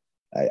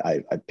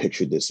 I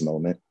pictured this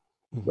moment,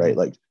 Hmm. right?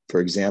 Like, for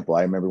example,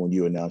 I remember when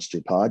you announced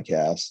your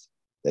podcast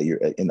that you're,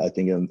 and I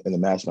think in the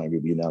mastermind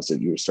group, you announced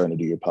that you were starting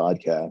to do your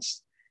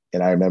podcast.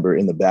 And I remember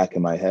in the back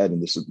of my head,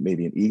 and this was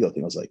maybe an ego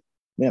thing, I was like,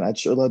 man, I'd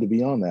sure love to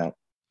be on that,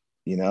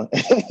 you know?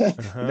 I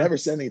Uh-huh. never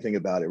said anything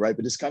about it, right?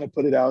 But just kind of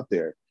put it out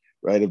there,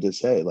 right? Of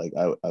just, hey, like,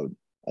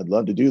 I'd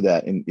love to do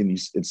that. And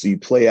so you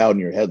play out in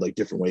your head like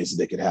different ways that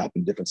they could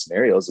happen, different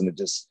scenarios. And it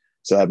just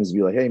so happens to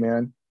be like, hey,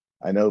 man,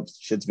 I know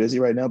shit's busy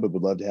right now, but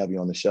would love to have you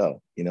on the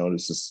show. And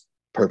it's just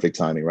perfect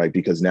timing, right?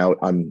 Because now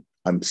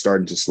I'm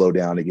starting to slow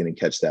down again and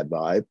catch that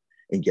vibe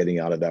and getting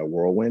out of that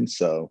whirlwind.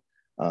 So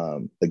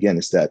again,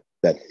 it's that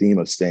theme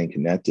of staying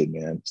connected,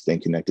 man,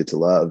 staying connected to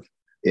love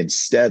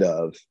instead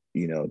of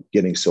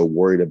getting so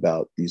worried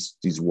about these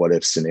what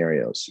if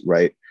scenarios,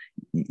 right?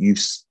 You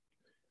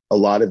A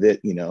lot of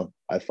it,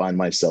 I find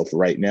myself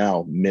right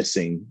now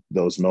missing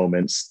those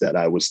moments that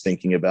I was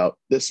thinking about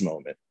this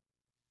moment.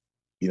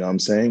 You know what I'm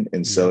saying?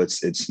 And so Yep.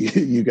 it's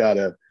you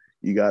gotta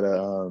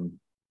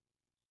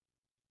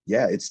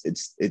yeah,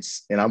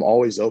 and I'm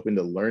always open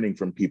to learning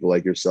from people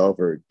like yourself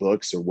or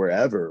books or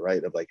wherever,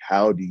 right? Of like,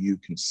 how do you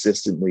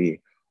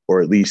consistently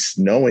or at least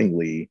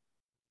knowingly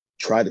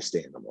try to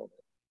stay in the moment,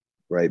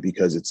 right?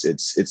 Because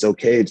it's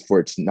okay for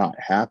it to not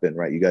happen,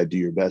 right? You got to do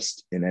your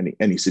best in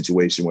any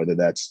situation, whether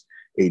that's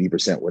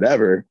 80%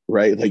 whatever,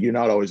 right? Like, you're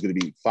not always going to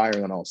be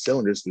firing on all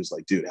cylinders, but it's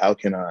like, dude, how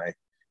can I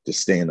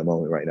just stay in the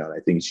moment right now? And I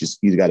think it's just,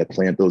 you got to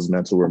plant those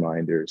mental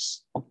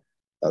reminders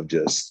of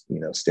just,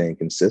 staying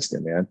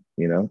consistent, man,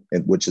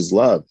 and which is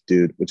love,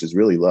 dude, which is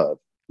really love.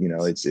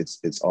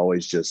 It's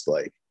always just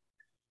like,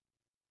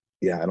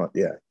 yeah, I don't,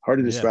 yeah, hard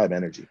to Yeah. describe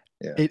energy.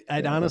 Yeah. It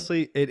Yeah.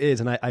 honestly, it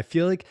is. And I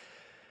feel like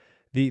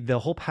the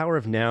whole power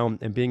of now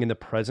and being in the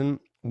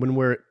present, when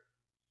we're,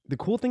 the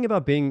cool thing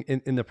about being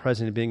in the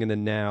present and being in the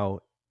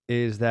now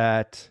is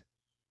that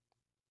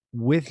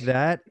with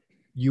that,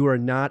 you are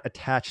not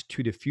attached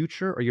to the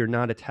future, or you're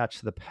not attached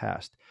to the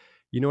past.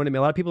 You know what I mean?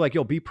 A lot of people are like,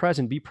 yo, be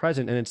present, be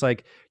present. And it's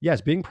like, yes,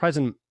 being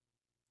present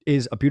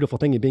is a beautiful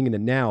thing and being in the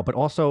now, but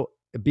also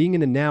being in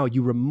the now,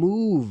 you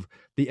remove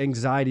the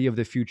anxiety of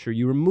the future.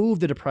 You remove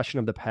the depression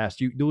of the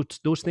past.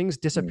 Those things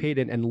Mm. dissipate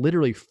and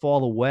literally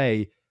fall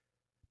away,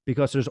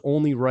 because there's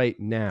only right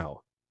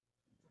now.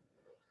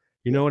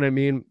 You know Yeah. what I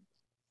mean?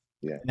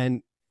 Yeah.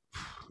 And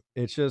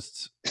it's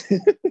just,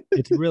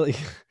 it's really,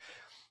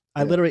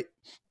 I Yeah. literally,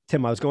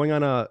 Tim, I was going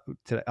on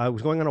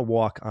a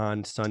walk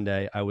on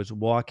Sunday. I was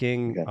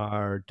walking Okay.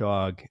 our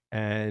dog,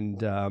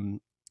 and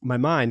my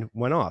mind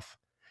went off,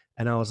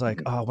 and I was like,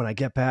 Mm-hmm. oh, when I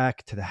get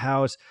back to the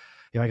house,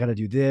 I got to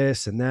do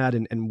this and that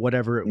and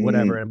whatever,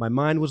 whatever. Mm. And my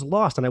mind was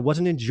lost, and I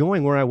wasn't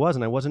enjoying where I was,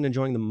 and I wasn't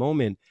enjoying the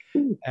moment.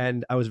 Ooh.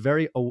 And I was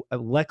very,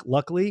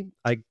 luckily,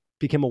 I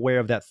became aware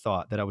of that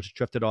thought that I was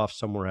drifted off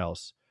somewhere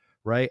else.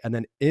 Right. And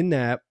then in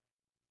that,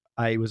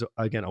 I was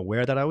again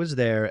aware that I was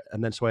there.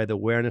 And then so I had the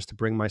awareness to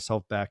bring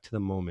myself back to the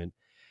moment.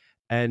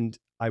 And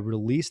I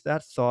released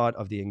that thought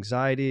of the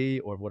anxiety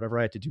or whatever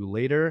I had to do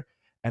later.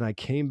 And I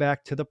came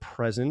back to the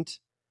present,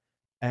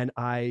 and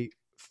I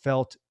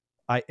felt,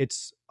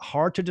 it's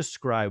hard to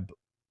describe.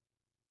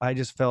 I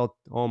just felt,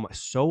 oh my,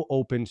 so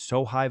open,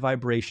 so high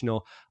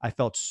vibrational. I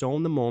felt so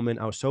in the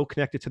moment. I was so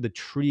connected to the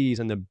trees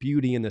and the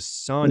beauty and the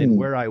sun and Mm.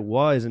 where I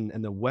was, and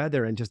the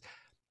weather, and just,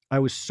 I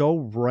was so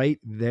right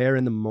there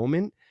in the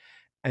moment.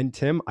 And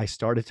Tim, I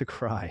started to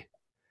cry,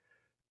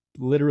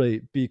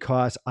 literally,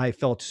 because I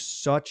felt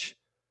such,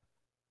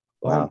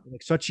 Wow.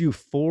 like such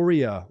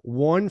euphoria.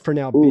 One, for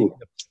now being Ooh.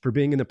 for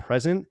being in the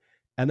present,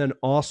 and then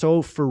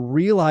also for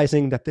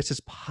realizing that this is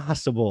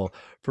possible,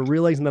 for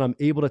realizing that I'm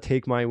able to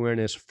take my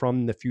awareness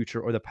from the future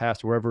or the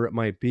past, wherever it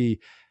might be,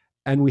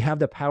 And we have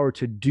the power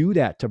to do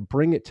that, to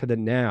bring it to the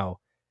now.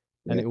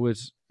 And Yeah. it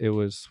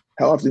was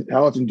How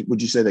often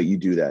would you say that you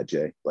do that,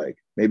 Jay? Like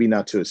maybe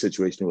not to a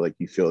situation where like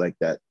you feel like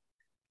that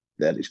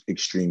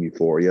extreme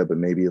euphoria, but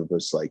maybe it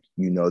was like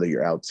that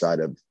you're outside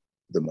of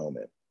the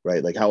moment,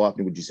 right? Like how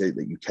often would you say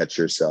that you catch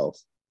yourself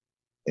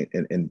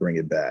and bring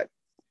it back?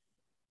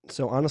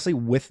 so honestly,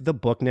 with the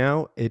book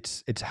now,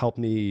 it's helped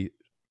me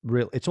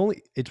real it's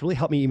really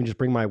helped me even just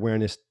bring my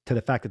awareness to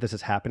the fact that this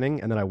is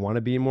happening and that I want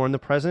to be more in the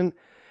present.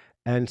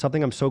 And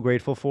something I'm so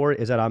grateful for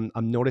is that I'm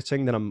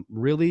noticing that I'm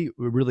really,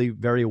 really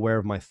very aware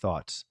of my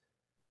thoughts,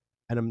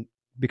 and I'm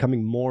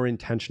becoming more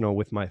intentional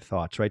with my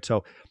thoughts, right?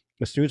 So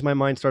as soon as my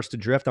mind starts to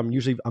drift,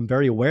 I'm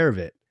very aware of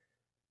it,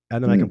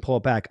 and then I can Mm, pull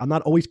it back. I'm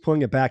not always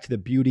pulling it back to the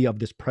beauty of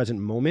this present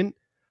moment,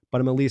 but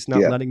I'm at least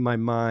not yeah. letting my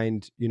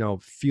mind,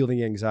 feel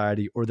the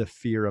anxiety or the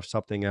fear of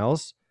something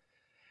else.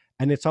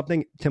 And it's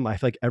something, Tim, I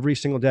feel like every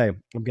single day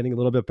I'm getting a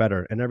little bit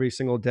better. And every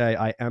single day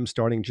I am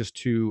starting just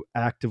to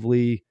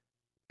actively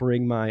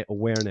bring my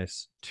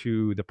awareness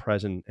to the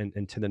present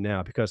and to the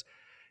now, because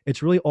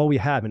it's really all we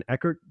have. And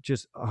Eckhart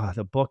just,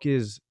 the book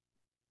is,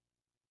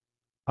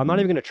 I'm not Mm,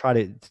 even going to try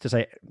to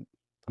say,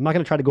 I'm not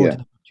going to try to go into yeah.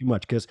 the book too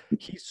much because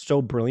he's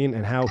so brilliant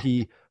and how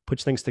he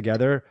puts things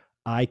together.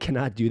 I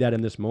cannot do that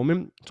in this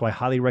moment. So I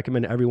highly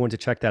recommend everyone to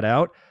check that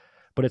out.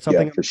 But it's Yeah,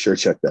 something, for sure.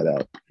 Check that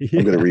out.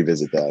 I'm going to yeah,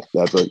 revisit that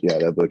book. Yeah,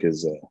 that book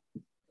is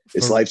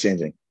it's for life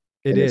changing,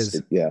 it and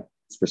is.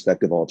 it's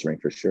perspective altering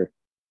for sure.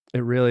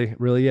 It really,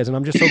 really is. And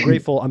I'm just so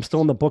grateful. I'm still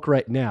in the book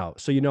right now.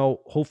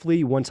 So,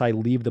 hopefully once I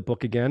leave the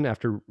book again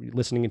after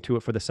listening to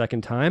it for the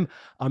second time,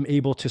 I'm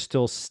able to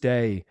still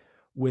stay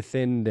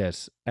within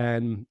this.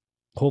 And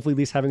hopefully, at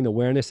least having the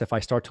awareness, if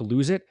I start to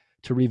lose it,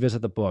 to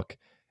revisit the book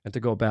and to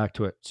go back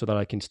to it so that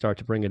I can start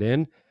to bring it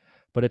in.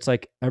 But it's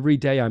like every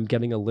day I'm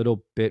getting a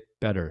little bit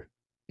better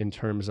in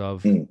terms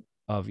Mm,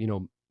 of,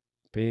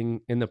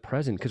 being in the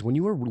present. Because when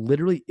you are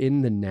literally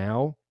in the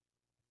now,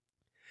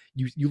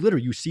 you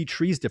literally you see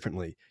trees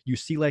differently. You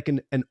see like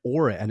an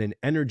aura and an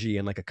energy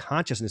and like a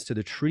consciousness to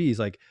the trees.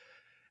 Like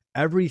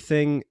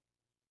everything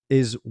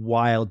is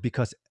wild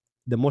because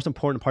the most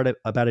important part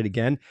about it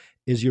again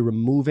is you're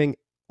removing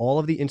all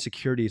of the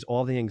insecurities,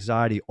 all of the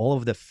anxiety, all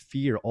of the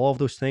fear, all of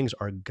those things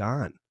are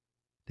gone.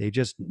 They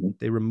just mhm.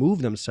 they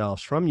remove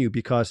themselves from you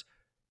because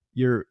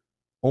you're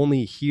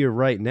only here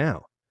right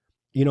now.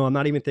 I'm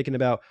not even thinking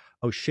about,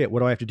 oh shit, what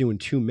do I have to do in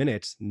 2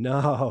 minutes?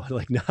 No,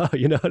 like no,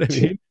 you know what I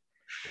mean?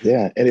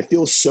 Yeah, and it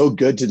feels so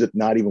good to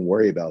not even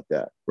worry about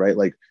that, right?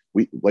 Like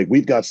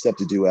we've got stuff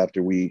to do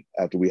after we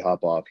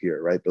hop off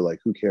here, right? But like,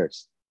 who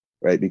cares,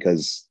 right?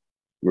 Because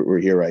we're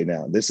here right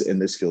now.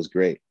 This feels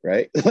great,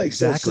 right? Like,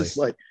 so it's Exactly. just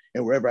like,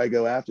 and wherever I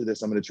go after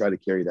this, I'm going to try to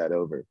carry that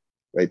over,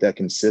 right? That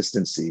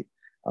consistency.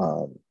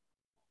 Um,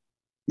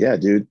 yeah,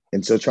 dude.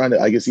 And so trying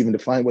to, I guess, even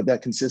define what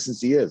that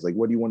consistency is. Like,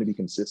 what do you want to be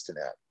consistent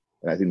at?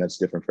 And I think that's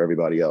different for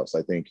everybody else.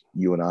 I think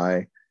you and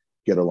I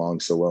get along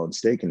so well and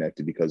stay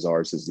connected because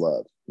ours is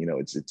love.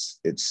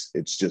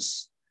 It's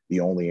just the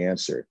only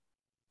answer.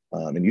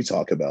 And you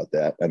talk about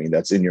that. I mean,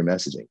 that's in your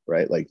messaging,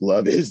 right? Like,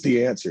 love is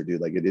the answer,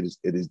 dude. Like, it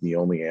is the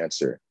only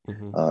answer.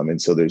 Hmm.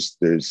 And so there's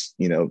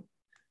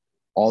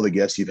all the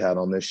guests you've had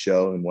on this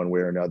show in one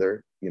way or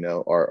another,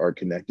 are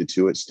connected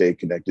to it, stay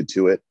connected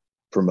to it,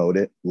 promote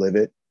it, live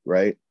it,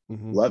 right?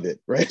 Hmm. Love it,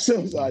 right?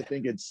 So I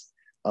think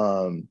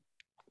um,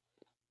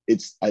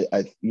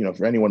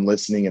 for anyone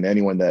listening and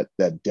anyone that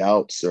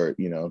doubts or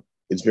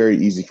it's very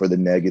easy for the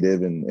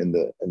negative and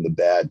the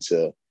bad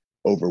to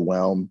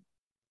overwhelm,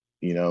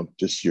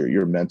 just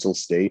your mental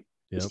state,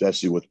 Yep.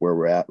 especially with where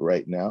we're at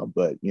right now.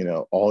 But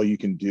all you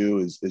can do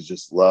is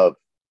just love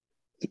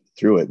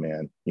through it,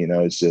 man.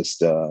 It's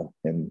just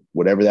and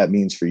whatever that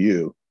means for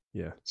you,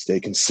 Yeah. stay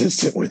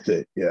consistent with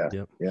it. Yeah,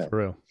 Yep. yeah, For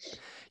real.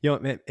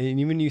 Man, and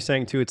even you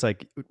saying too, it's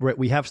like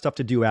we have stuff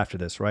to do after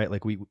this, right?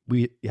 Like we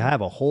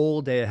have a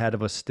whole day ahead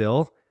of us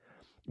still,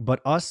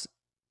 but us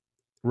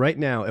right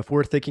now, if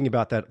we're thinking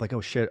about that, like,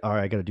 oh shit, all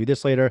right, I got to do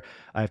this later.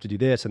 I have to do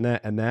this and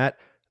that and that.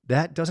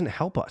 That doesn't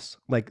help us.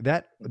 Like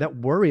that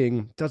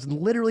worrying does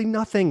literally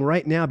nothing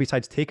right now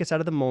besides take us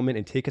out of the moment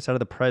and take us out of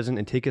the present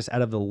and take us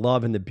out of the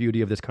love and the beauty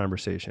of this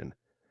conversation.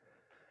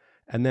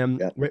 And then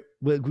yeah,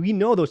 we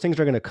know those things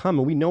are going to come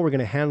and we know we're going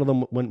to handle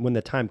them when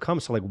the time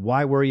comes. So like,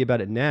 why worry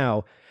about it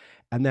now?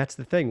 And that's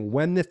the thing.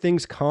 When the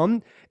things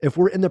come, if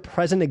we're in the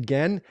present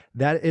again,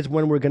 that is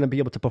when we're going to be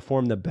able to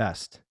perform the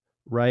best,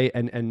 right?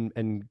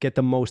 And get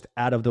the most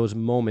out of those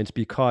moments,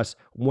 because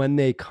when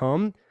they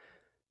come,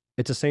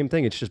 it's the same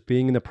thing. It's just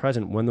being in the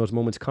present when those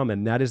moments come,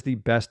 and that is the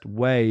best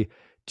way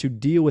to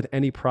deal with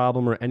any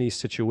problem or any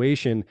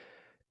situation.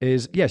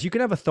 Is yes, you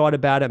can have a thought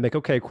about it, and make,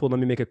 okay, cool, let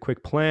me make a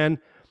quick plan,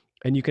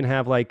 and you can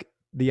have like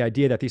the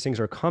idea that these things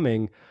are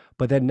coming,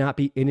 but then not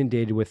be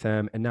inundated with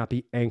them and not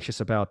be anxious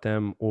about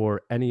them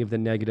or any of the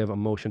negative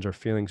emotions or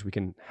feelings we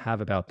can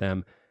have about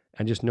them.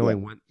 And just yeah.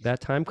 knowing when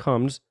that time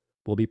comes,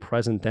 we'll be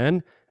present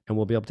then and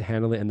we'll be able to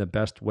handle it in the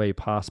best way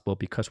possible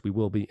because we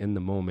will be in the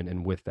moment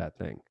and with that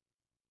thing.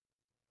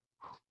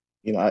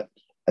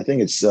 I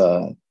think it's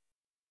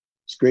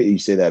great that you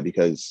say that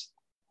because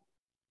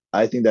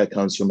I think that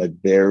comes from a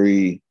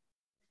very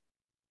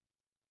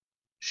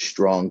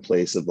strong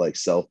place of like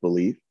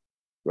self-belief,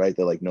 right?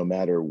 That like no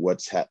matter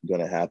what's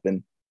going to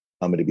happen,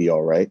 I'm going to be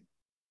all right.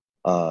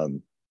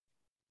 Um,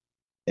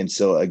 and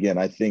so again,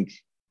 I think,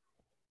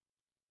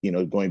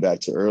 going back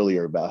to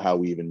earlier about how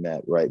we even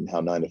met, right, and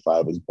how 9 to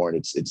 5 was born.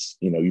 It's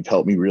you've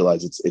helped me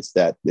realize it's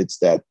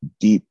that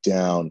deep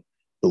down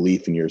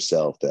belief in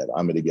yourself that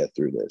I'm going to get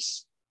through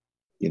this,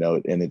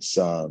 and it's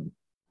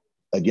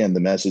again the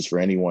message for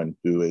anyone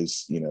who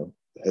is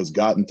has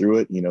gotten through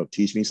it.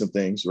 Teach me some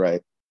things,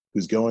 right?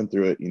 Who's going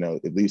through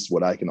it? At least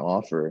what I can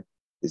offer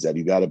is that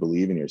you got to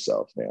believe in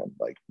yourself, man.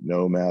 Like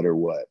no matter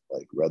what,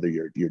 like whether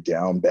you're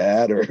down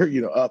bad or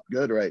up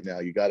good right now,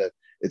 you got to.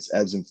 It's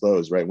ebbs and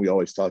flows, right? We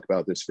always talk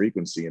about this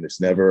frequency, and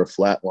it's never a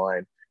flat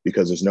line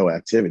because there's no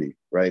activity,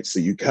 right? So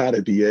you got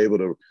to be able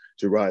to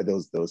ride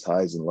those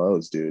highs and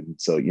lows, dude. And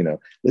so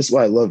this is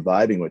why I love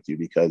vibing with you,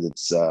 because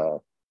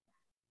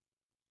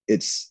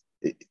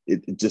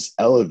it just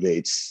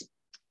elevates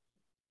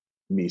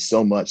me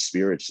so much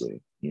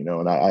spiritually,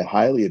 and I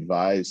highly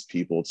advise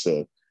people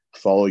to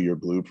follow your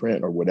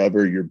blueprint or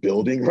whatever you're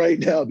building right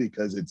now,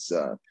 because it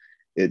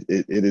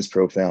is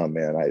profound,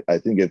 man. I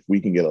think if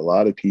we can get a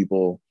lot of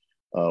people,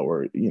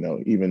 or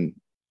even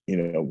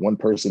one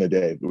person a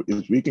day,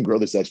 if we can grow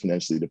this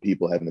exponentially to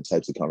people having the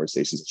types of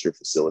conversations that you're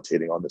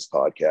facilitating on this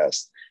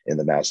podcast in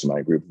the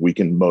mastermind group, we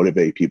can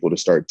motivate people to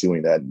start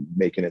doing that and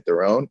making it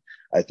their own.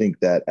 I think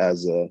that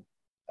as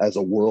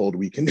a world,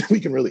 we can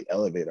really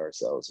elevate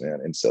ourselves, man.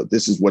 And so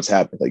this is what's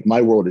happening. Like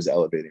my world is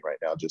elevating right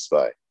now just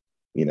by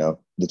the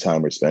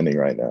time we're spending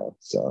right now.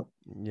 So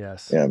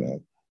Yes. yeah,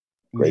 man,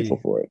 grateful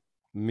Me, for it.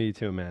 me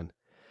too, man.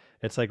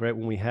 It's like right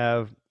when we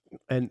have,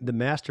 and the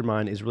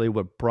mastermind is really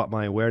what brought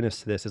my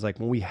awareness to this, is like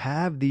when we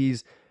have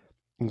these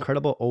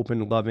incredible,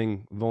 open,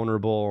 loving,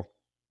 vulnerable,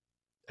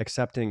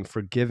 accepting,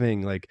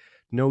 forgiving, like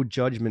no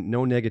judgment,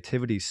 no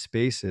negativity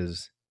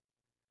spaces,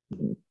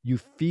 Mhm.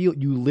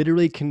 you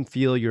literally can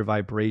feel your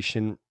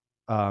vibration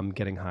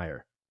getting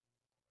higher.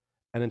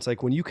 And it's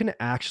like when you can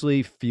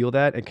actually feel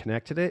that and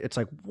connect to it, it's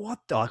like, what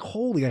the like,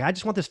 holy, like, I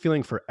just want this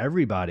feeling for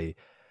everybody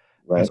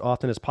as Right,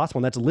 often as possible.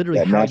 And that's literally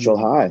that how natural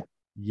you, high.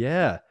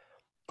 yeah,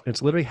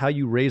 it's literally how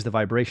you raise the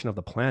vibration of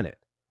the planet.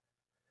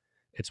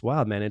 It's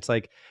wild, man. It's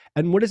like,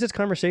 and what is this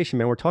conversation,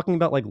 man? We're talking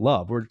about like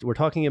love. We're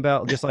talking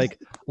about just like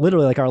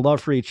literally like our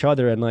love for each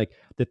other and like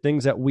the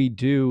things that we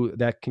do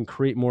that can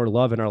create more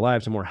love in our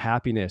lives and more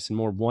happiness and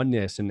more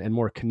oneness and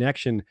more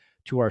connection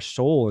to our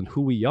soul and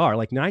who we are.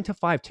 Like 9 to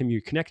 5, Tim,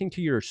 you're connecting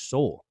to your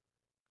soul.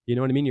 You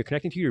know what I mean? You're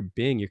connecting to your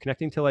being. You're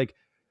connecting to like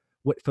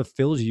what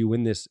fulfills you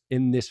in this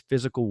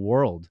physical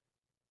world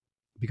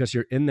because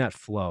you're in that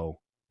flow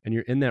and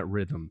you're in that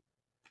rhythm.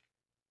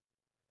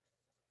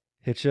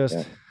 It's Yeah,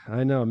 just,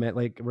 I know, man.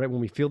 Like right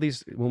when we feel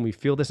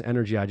this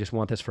energy, I just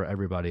want this for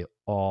everybody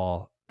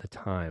all the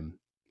time,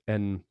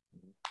 and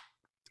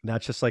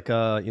that's just like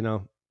a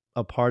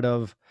part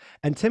of.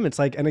 And Tim, it's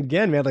like, and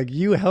again, man, like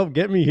you helped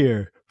get me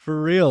here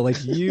for real.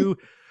 Like you,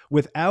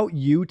 without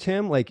you,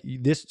 Tim, like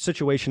this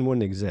situation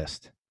wouldn't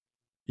exist.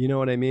 You know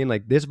what I mean?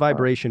 Like this uh,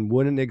 vibration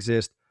wouldn't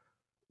exist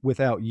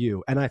without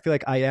you. And I feel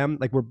like I am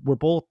like we're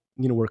both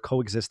we're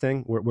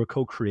coexisting. We're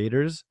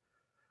co-creators,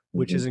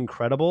 which mhm. is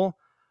incredible.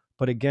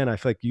 But again, I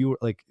feel like you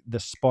like the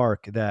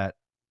spark that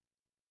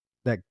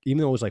even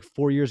though it was like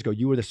 4 years ago,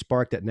 you were the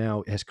spark that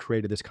now has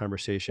created this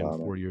conversation Wow,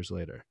 man, 4 years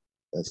later.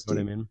 You that's know what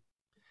I deep. mean?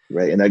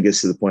 Right, and that gets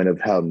to the point of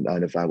how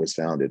 9 to 5 was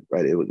founded.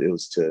 Right, it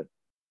was to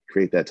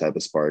create that type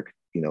of spark,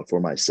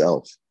 for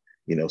myself.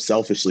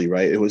 Selfishly,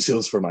 right? It was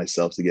for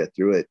myself to get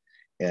through it,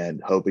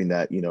 and hoping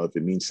that if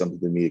it means something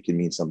to me, it can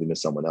mean something to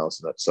someone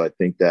else. And so I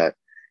think that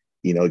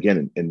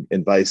again,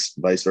 and vice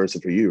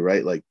versa for you,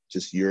 right? Like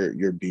just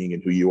your being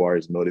and who you are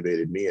has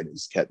motivated me and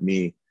has kept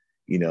me,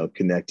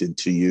 connected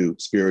to you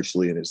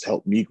spiritually, and has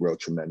helped me grow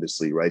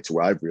tremendously, right? To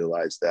where I've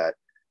realized that,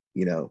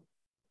 you know,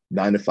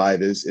 9 to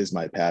 5 is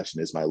my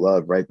passion, is my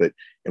love, right?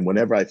 And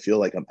whenever I feel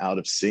like I'm out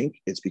of sync,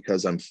 it's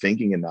because I'm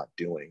thinking and not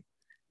doing.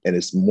 And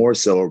it's more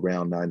so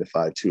around 9 to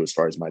 5 too, as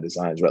far as my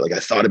designs, right? Like I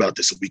thought about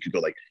this a week ago,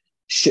 like,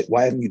 shit,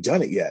 why haven't you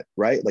done it yet?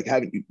 Right? Like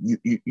haven't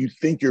you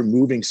think you're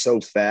moving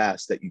so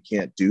fast that you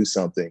can't do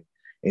something,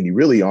 and you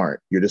really aren't.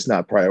 You're just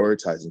not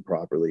prioritizing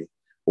properly,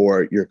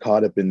 or you're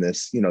caught up in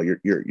this,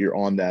 you're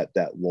on that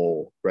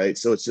lull, right?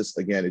 So it's just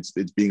again, it's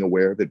being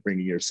aware of it,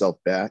 bringing yourself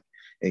back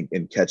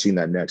and catching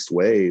that next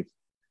wave.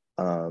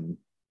 um,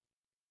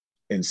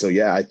 and so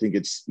yeah, I think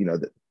it's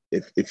that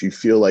if you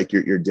feel like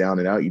you're down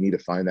and out, you need to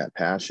find that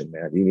passion,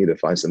 man. You need to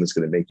find something that's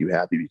going to make you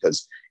happy,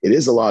 because it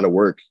is a lot of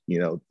work,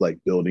 like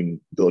building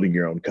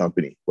your own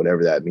company,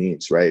 whatever that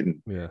means, right?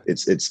 And Yeah.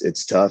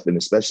 it's tough, and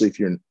especially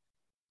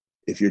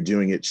if you're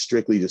doing it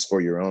strictly just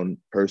for your own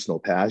personal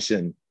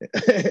passion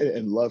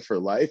and love for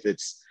life,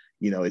 it's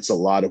a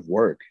lot of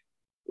work,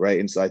 right?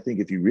 And so I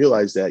think if you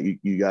realize that,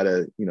 you got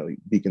to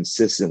be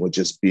consistent with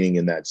just being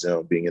in that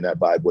zone, being in that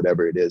vibe,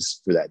 whatever it is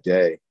for that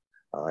day,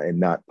 and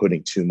not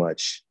putting too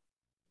much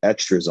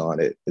extras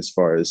on it as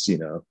far as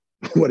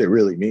what it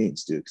really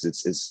means, dude,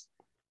 because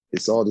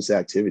it's all just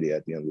activity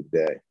at the end of the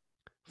day.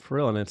 For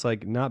real. And it's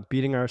like not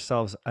beating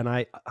ourselves. And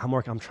I'm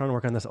trying to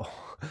work on this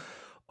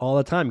all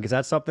the time, because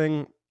that's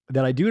something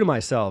that I do to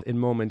myself in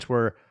moments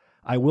where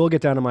I will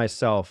get down to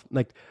myself.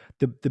 Like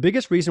the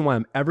biggest reason why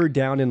I'm ever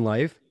down in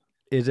life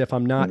is if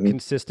I'm not Hmm.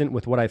 consistent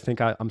with what I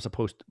think I'm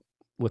supposed to,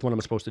 with what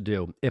I'm supposed to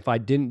do. If I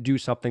didn't do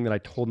something that I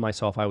told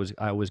myself I was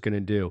going to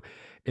do,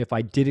 if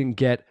I didn't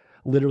get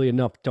literally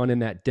enough done in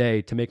that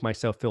day to make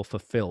myself feel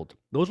fulfilled.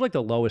 Those are like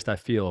the lowest I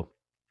feel.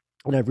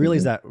 And I've Hmm.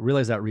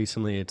 realized that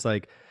recently. It's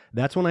like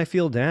that's when I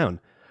feel down,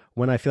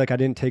 when I feel like I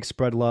didn't take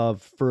spread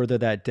love further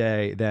that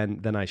day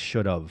than I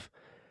should have.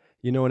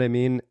 You know what I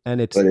mean? And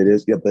it's But it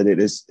is, yeah, but it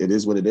is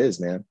what it is,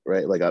 man.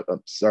 Right? Like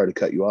I'm sorry to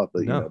cut you off,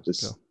 but no,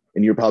 just go.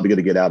 and you're probably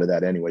gonna get out of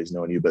that anyways,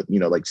 knowing you. But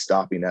like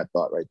stopping that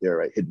thought right there,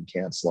 right? Hitting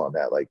cancel on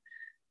that, like,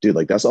 dude,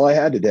 like that's all I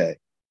had today,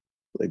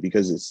 like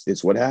because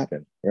it's what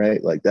happened,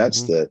 right? Like Hmm.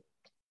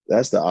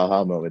 that's the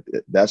aha moment.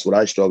 That's what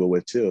I struggle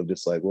with too. I'm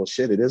just like, well,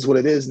 shit, it is what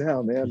it is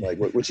now, man. Yeah, Like,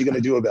 what you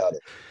gonna do about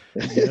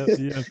yeah, it?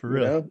 yeah, for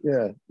real.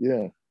 Yeah,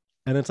 yeah.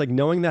 And it's like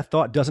knowing that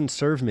thought doesn't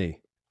serve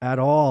me at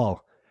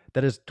all.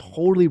 That is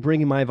totally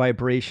bringing my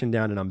vibration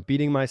down, and I'm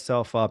beating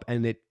myself up,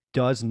 and it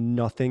does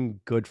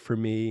nothing good for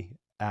me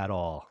at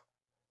all.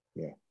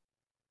 Yeah. You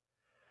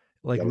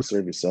Like, got to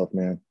serve yourself,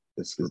 man.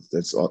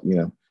 That's all.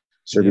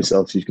 Serve yeah,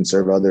 yourself so you can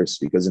serve others.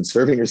 Because in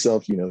serving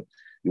yourself, you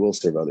will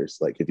serve others.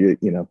 Like if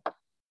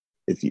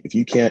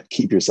you can't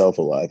keep yourself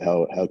alive,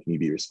 how can you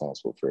be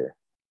responsible for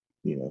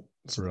for real.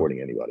 supporting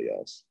anybody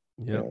else?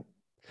 Yep. Yeah.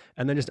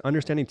 And then just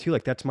understanding too,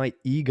 like that's my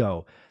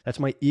ego. That's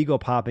my ego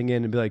popping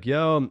in and be like,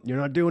 yo, you're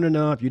not doing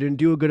enough. You didn't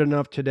do good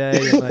enough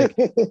today. And like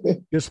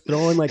The just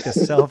throwing like the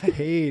self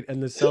hate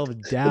and the self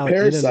doubt in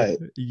it. parasite.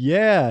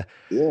 Yeah,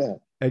 Yeah.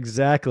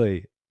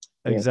 exactly.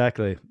 Yeah.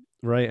 Exactly.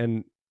 Right.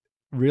 And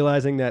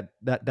realizing that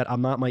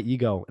I'm not my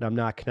ego and I'm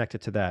not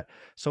connected to that.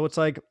 So it's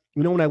like,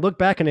 when I look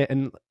back on it,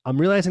 and I'm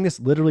realizing this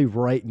literally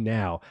right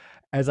now,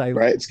 as I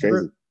Right. It's never,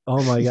 crazy.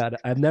 oh my God,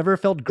 I've never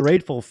felt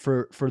grateful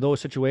for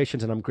those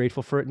situations, and I'm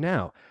grateful for it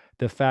now.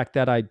 The fact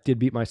that I did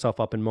beat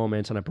myself up in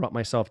moments and I brought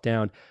myself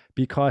down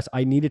because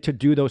I needed to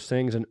do those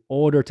things in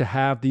order to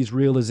have these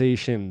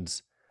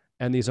realizations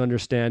and these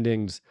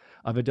understandings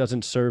of it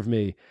doesn't serve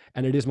me,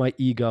 and it is my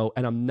ego,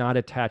 and I'm not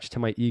attached to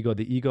my ego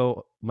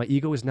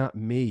is not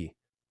me.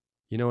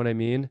 You know what I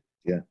mean?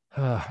 Yeah.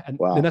 And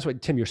Wow. that's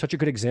what, Tim, you're such a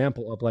good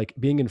example of like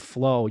being in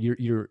flow.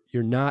 You're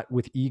not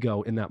with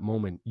ego in that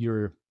moment.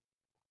 You're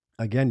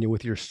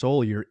with your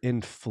soul. You're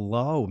in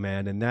flow,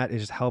 man, and that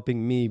is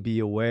helping me be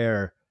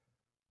aware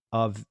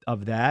of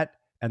that,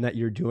 and that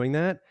you're doing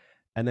that,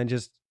 and then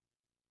just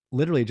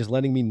literally just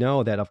letting me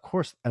know that, of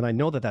course, and I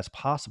know that that's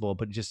possible,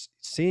 but just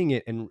seeing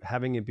it and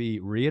having it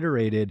be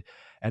reiterated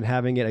and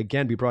having it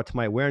again be brought to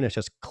my awareness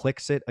just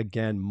clicks it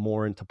again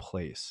more into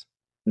place.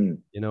 Hmm.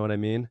 You know what I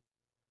mean?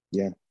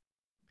 Yeah.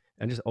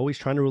 And just always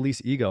trying to release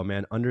ego,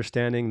 man,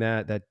 understanding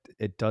that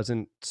it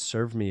doesn't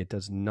serve me, it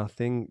does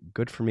nothing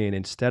good for me, and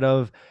instead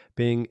of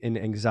being in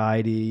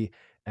anxiety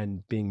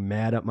and being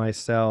mad at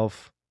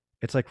myself,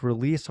 it's like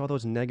release all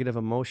those negative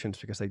emotions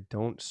because they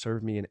don't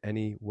serve me in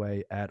any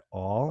way at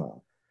all.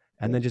 Wow.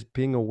 And Yeah. then just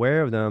being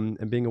aware of them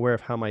and being aware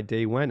of how my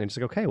day went, and it's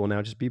like, okay, well,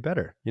 now just be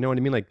better. You know what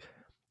I mean? Like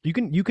you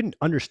can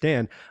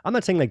understand. I'm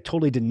not saying like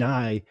totally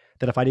deny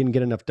that if I didn't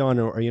get enough done,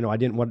 or I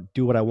didn't want to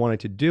do what I wanted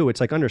to do. It's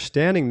like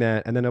understanding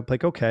that, and then I'm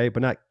like, okay,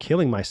 but not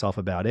killing myself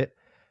about it.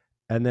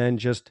 And then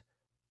just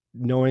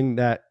knowing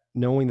that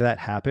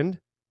happened,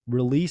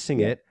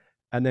 releasing Yeah. it,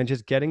 and then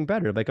just getting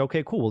better. Like,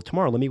 okay, cool. Well,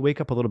 tomorrow let me wake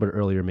up a little bit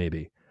earlier,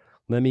 maybe.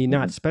 Let me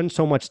not Hmm. spend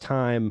so much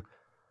time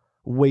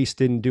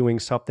wasted in doing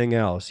something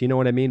else. You know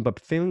what I mean? But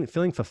feeling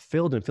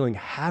fulfilled and feeling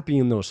happy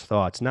in those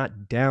thoughts,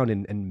 not down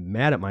and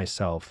mad at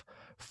myself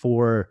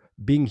for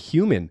being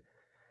human,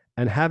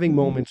 and having Hmm.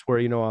 moments where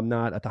I'm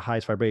not at the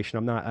highest vibration,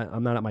 I'm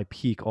not at my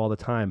peak all the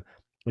time,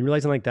 and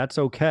realizing like that's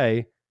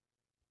okay.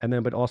 And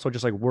then but also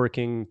just like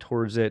working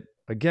towards it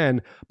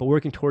again, but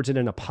working towards it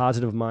in a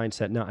positive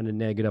mindset, not in a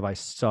negative, I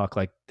suck,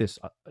 like this,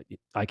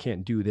 I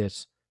can't do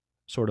this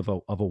sort of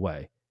a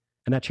way.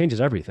 And that changes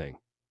everything.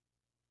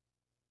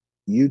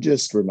 You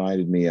just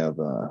reminded me of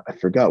I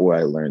forgot where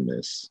I learned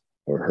this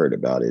or heard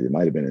about it. It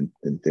might have been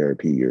in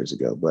therapy years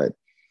ago, but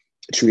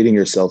treating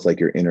yourself like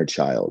your inner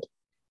child,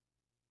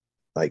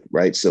 like,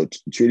 right? So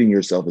treating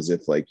yourself as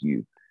if like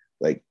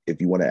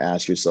if you want to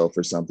ask yourself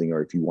for something,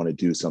 or if you want to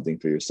do something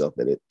for yourself,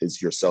 that it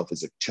is yourself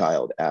as a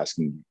child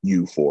asking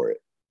you for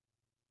it,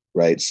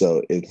 right?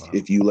 So Wow.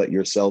 if you let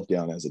yourself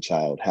down as a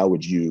child, how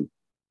would you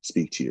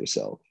speak to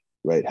yourself,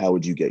 right? How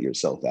would you get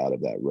yourself out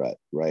of that rut,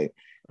 right?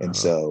 And Uh,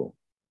 so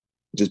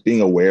just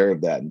being aware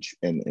of that,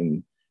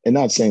 and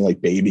not saying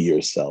like baby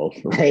yourself,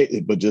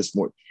 right? But just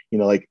more,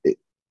 like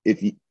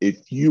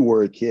if you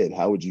were a kid,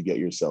 how would you get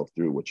yourself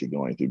through what you're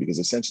going through? Because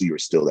essentially you're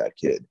still that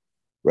kid,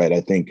 right?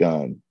 I think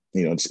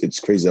it's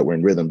crazy that we're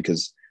in rhythm,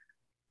 because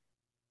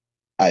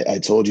I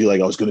told you like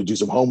I was going to do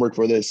some homework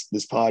for this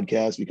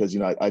podcast, because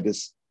I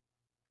just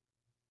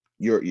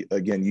you're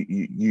again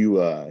you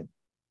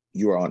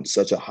are on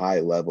such a high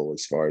level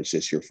as far as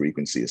just your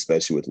frequency,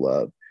 especially with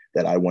love,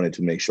 that I wanted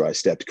to make sure I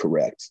stepped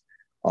correct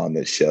on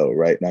this show,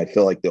 right? And I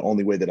feel like the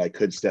only way that I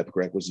could step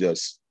correct was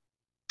just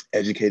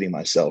educating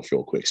myself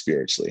real quick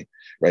spiritually,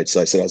 right?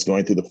 So I said I was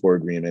going through the four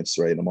agreements,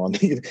 right? And I'm on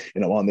the,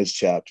 and I'm on this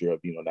chapter of,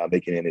 not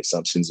making any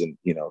assumptions and,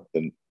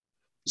 and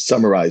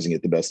summarizing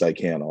it the best I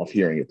can off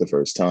hearing it the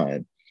first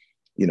time.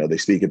 They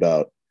speak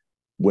about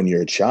when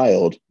you're a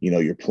child,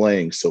 you're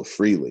playing so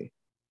freely,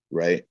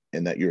 right?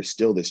 And that you're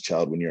still this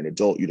child when you're an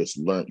adult. You just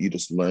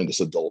learn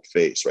this adult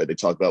face, right? They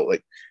talk about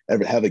like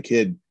ever have a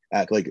kid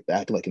act like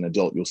an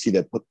adult. You'll see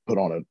that put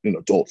on an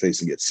adult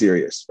face and get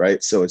serious,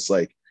 right? So it's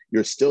like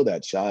you're still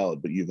that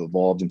child, but you've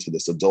evolved into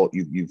this adult.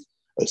 You've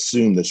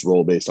assumed this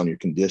role based on your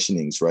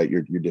conditionings, right?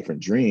 Your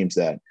different dreams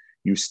that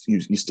you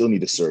still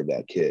need to serve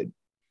that kid,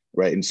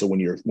 right? And so when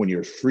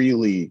you're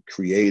freely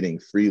creating,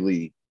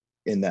 freely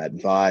in that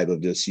vibe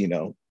of just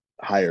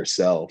higher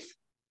self,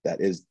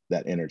 that is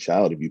that inner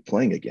child of you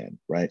playing again,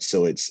 right?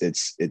 So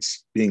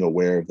it's being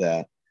aware of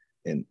that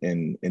and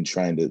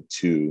trying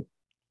to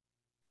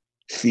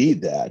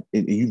feed that.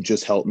 And you've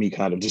just helped me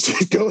kind of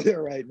just go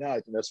there right now. I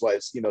think that's why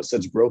it's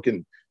such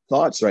broken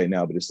thoughts right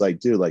now. But it's like,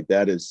 dude, like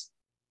that is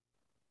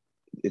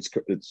it's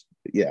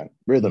yeah,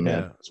 rhythm,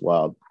 man. Yeah, It's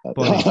wild. I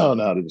buddy. don't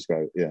know how to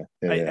describe it.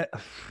 Yeah, yeah,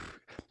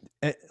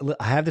 yeah. I,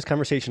 I have this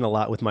conversation a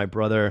lot with my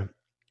brother,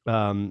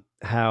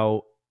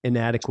 how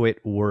inadequate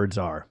words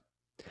are.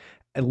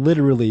 And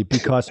literally,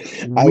 because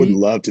I would we,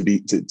 love to be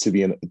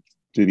in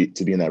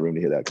that room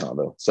to hear that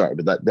combo. Sorry,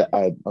 but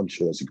I'm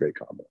sure that's a great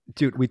combo.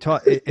 dude, we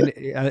talk, and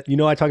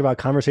I talk about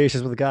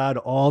conversations with God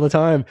all the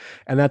time,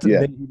 and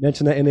Yeah. you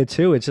mentioned that in it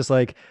too. It's just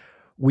like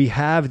we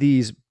have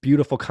these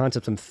beautiful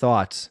concepts and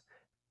thoughts,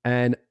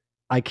 and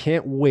I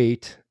can't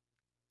wait.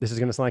 This is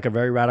going to sound like a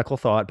very radical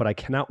thought, but I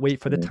cannot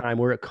wait for the Mhm. time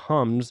where it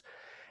comes,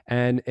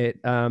 and I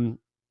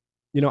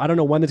don't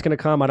know when it's going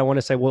to come. I don't want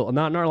to say, well,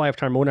 not in our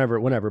lifetime, or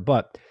whenever,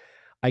 but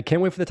I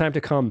can't wait for the time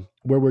to come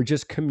where we're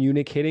just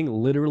communicating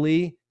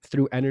literally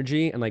through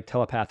energy and like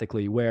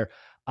telepathically, where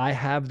I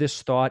have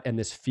this thought and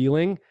this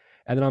feeling,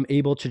 and then I'm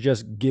able to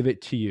just give it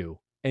to you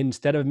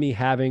instead of me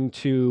having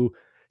to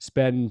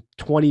spend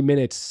 20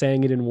 minutes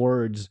saying it in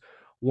words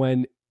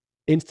when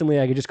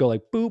instantly I could just go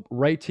like boop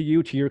right to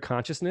you, to your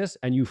consciousness,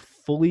 and you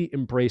fully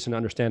embrace and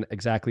understand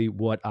exactly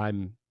what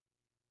I'm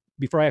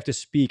before I have to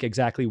speak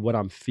exactly what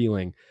I'm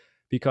feeling.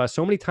 Because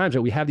so many times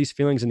that we have these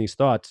feelings and these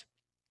thoughts,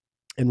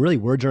 and really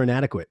words are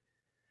inadequate.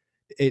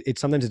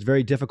 Sometimes it's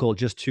very difficult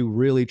just to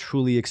really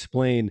truly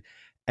explain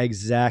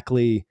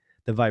exactly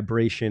the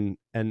vibration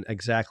and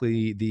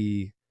exactly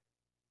the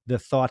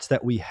thoughts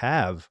that we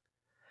have.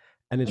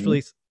 And it's Mhm.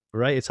 really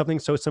right. It's something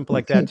so simple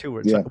like that too.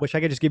 Where it's like, Yeah. I wish I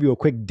could just give you a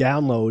quick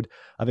download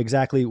of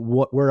exactly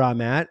where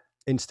I'm at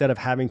instead of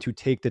having to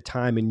take the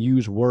time and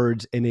use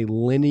words in a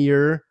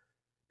linear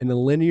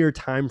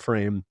time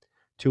frame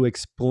to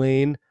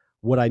explain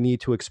what I need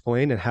to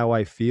explain and how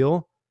I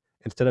feel,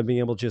 instead of being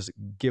able to just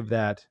give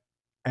that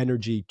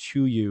energy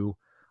to you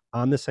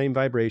on the same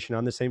vibration,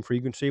 on the same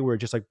frequency, where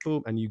it's just like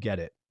boom, and you get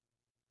it.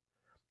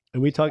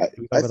 And I, we talk I about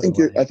that a think lot.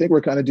 you're I think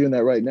we're kind of doing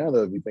that right now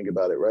though, if you think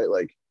about it, right?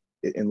 Like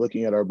in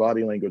looking at our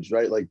body language,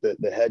 right? Like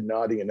the head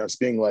nodding and us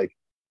being like,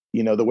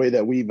 the way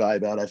that we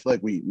vibe out, I feel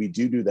like we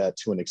do that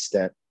to an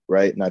extent,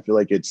 right? And I feel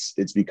like it's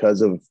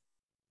because of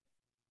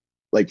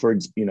like for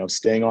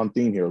staying on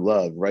theme here,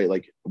 love, right?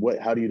 Like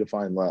how do you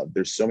define love?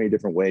 There's so many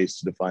different ways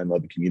to define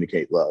love and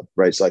communicate love,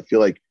 right? So I feel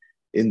like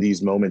in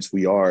these moments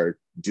we are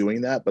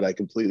doing that, but I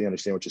completely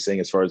understand what you're saying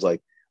as far as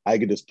like I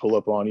could just pull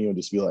up on you and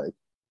just be like,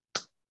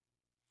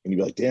 and you'd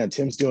be like, damn,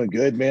 Tim's doing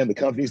good, man. The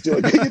company's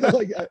doing good.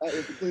 Like I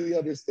completely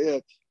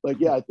understand. Like,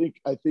 yeah,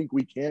 I think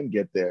we can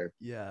get there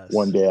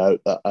one Yes.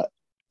 day.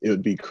 It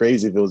would be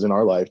crazy if it was in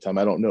our lifetime.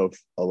 I don't know if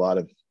a lot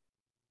of,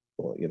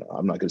 well,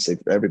 I'm not going to say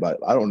for everybody.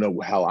 I don't know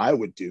how I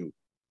would do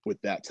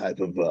with that type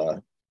of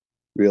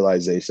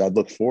realization. I'd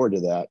look forward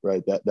to that,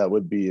 right? That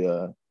would be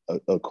a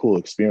cool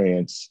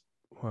experience.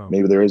 Wow.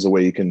 Maybe there is a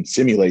way you can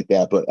simulate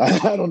that, but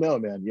I don't know,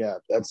 man. Yeah,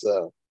 that's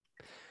a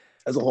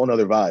whole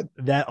nother vibe.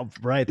 That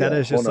right. That Yeah,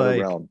 a is whole just nother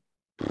like, realm.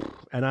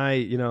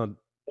 and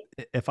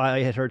if I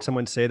had heard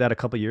someone say that a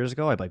couple years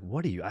ago, I'd be like,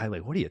 what are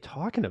you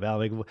talking about?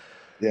 Like, Yeah.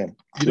 you know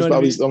There's what I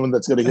probably mean? someone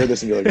that's going to hear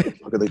this and be like, what the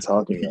fuck are they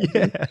talking about,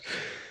 dude? Yeah.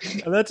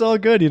 And that's all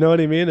good. You know what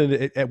I mean? And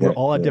we're Yeah.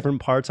 all at Yeah.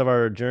 different parts of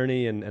our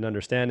journey and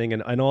understanding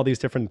and all these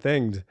different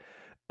things.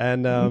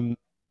 And Mhm.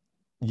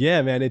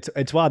 yeah, man,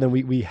 it's wild. And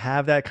we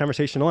have that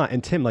conversation a lot.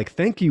 And Tim, like,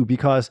 thank you,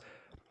 because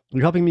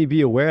you're helping me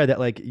be aware that,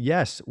 like,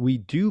 yes, we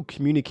do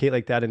communicate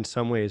like that in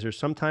some ways. Or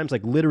sometimes,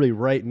 like, literally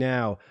right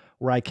now,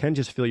 where I can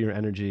just feel your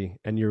energy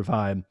and your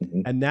vibe.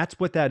 Mhm. And that's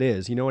what that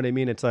is. You know what I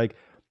mean? It's like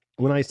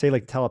when I say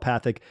like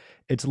telepathic,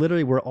 it's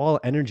literally we're all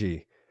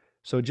energy.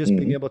 So just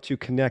being Mhm. able to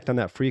connect on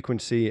that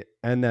frequency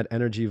and that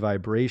energy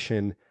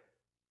vibration,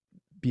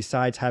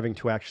 besides having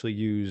to actually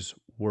use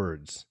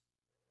words.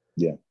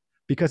 Yeah.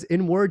 Because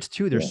in words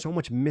too, there's Yeah. so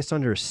much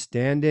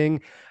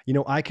misunderstanding.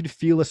 I could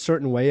feel a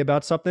certain way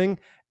about something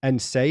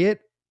and say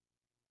it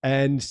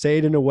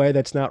in a way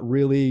that's not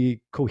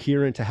really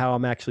coherent to how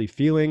I'm actually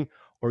feeling,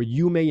 or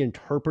you may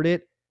interpret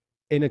it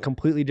in a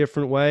completely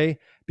different way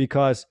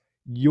because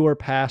your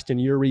past and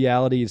your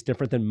reality is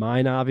different than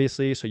mine,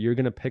 obviously. So you're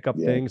going to pick up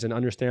Yeah. things and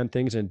understand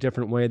things in a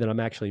different way than I'm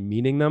actually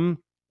meaning them.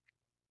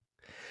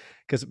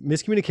 Because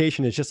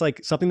miscommunication is just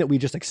like something that we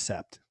just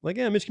accept. Like,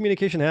 yeah,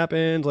 miscommunication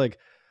happens. Like,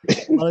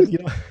 a lot of,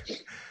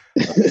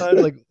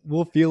 sometimes like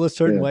we'll feel a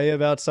certain Yeah. way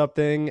about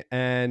something,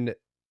 and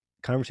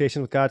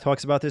Conversation with God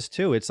talks about this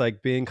too. It's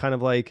like being kind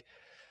of like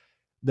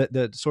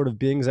the sort of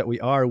beings that we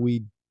are.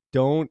 We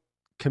don't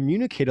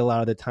communicate a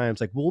lot of the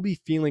times. Like we'll be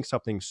feeling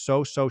something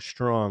so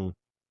strong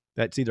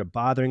that's either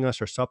bothering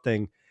us or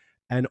something,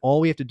 and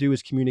all we have to do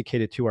is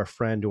communicate it to our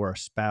friend or our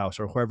spouse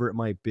or whoever it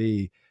might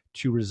be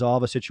to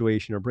resolve a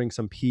situation or bring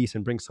some peace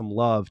and bring some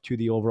love to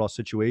the overall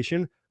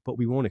situation, but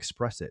we won't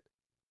express it,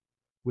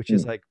 which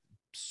is Mm. like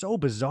so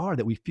bizarre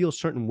that we feel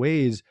certain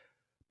ways,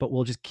 but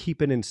we'll just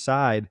keep it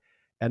inside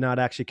and not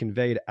actually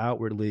convey it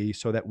outwardly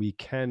so that we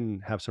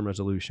can have some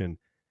resolution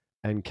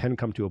and can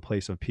come to a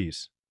place of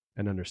peace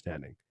and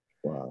understanding.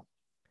 Wow.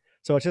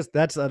 So it's just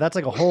that's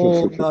like a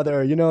whole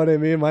nother, you know what I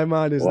mean? My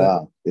mind is like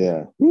Wow.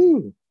 Yeah.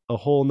 Woo. a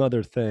whole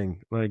nother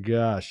thing. My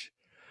gosh.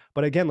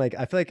 But again, like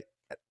I feel like,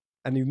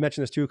 and you've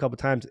mentioned this too a couple of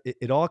times,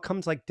 it all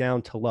comes like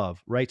down to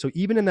love, right? So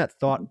even in that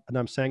thought Mhm. that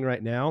I'm saying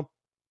right now,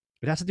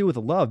 it has to do with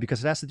love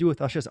because it has to do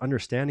with us just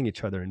understanding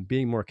each other and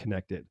being more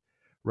connected,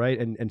 right?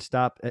 And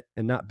stop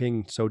and not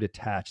being so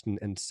detached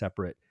and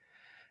separate.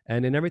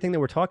 And in everything that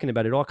we're talking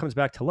about, it all comes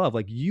back to love.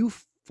 Like you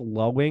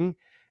flowing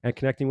and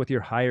connecting with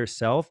your higher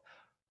self,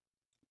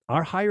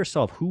 our higher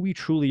self, who we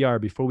truly are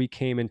before we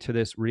came into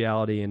this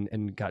reality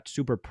and got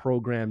super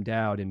programmed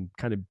out and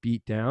kind of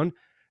beat down.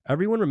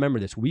 Everyone remember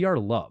this. We are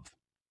love.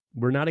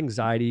 We're not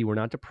anxiety. We're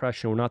not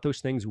depression. We're not those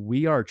things.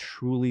 We are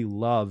truly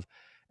love.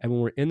 And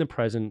when we're in the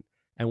present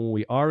and when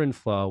we are in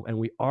flow and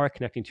we are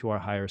connecting to our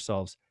higher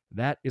selves,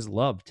 that is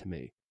love to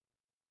me.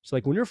 So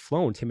like when you're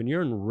flowing, Tim, and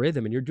you're in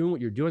rhythm and you're doing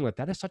what you're doing, like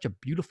that is such a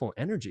beautiful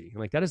energy.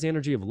 Like that is the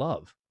energy of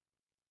love.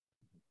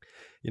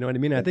 You know what I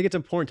mean? I Yeah. think it's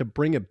important to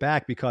bring it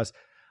back because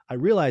I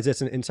realize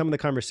this in some of the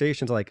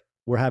conversations like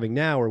we're having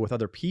now or with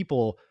other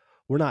people,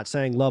 we're not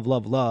saying love,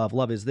 love, love,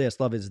 love is this,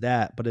 love is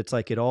that, but it's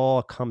like it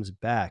all comes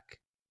back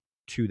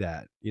to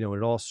that. You know,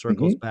 it all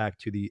circles Hmm. back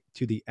to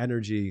the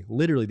energy,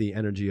 literally the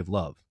energy of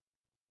love,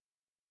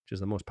 which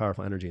is the most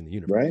powerful energy in the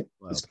universe. Right.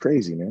 It's Wild.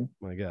 crazy, man.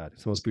 My God,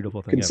 it's the most It's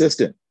beautiful thing ever.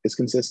 consistent. It's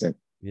consistent.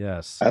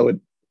 Yes. I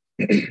would.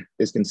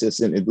 It's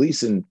consistent. At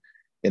least in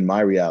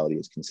my reality,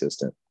 it's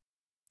consistent.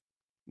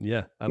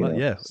 Yeah. I You love, know,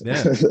 yeah.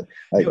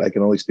 Yeah. I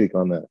can only speak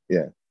on that.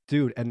 Yeah.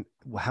 Dude, and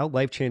how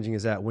life-changing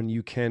is that when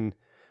you can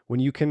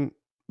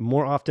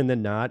more often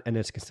than not and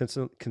as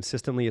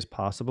consistently as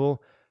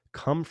possible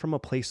come from a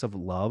place of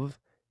love,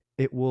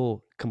 it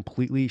will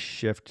completely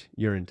shift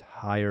your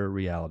entire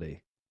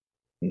reality.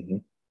 Hmm.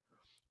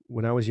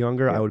 When I was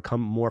younger, I Yeah. would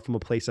come more from a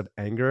place of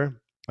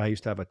anger. I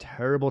used to have a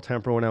terrible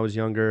temper when I was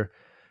younger,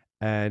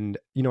 and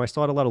I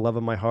still had a lot of love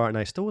in my heart and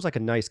I still was like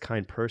a nice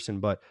kind person,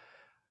 but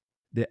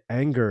the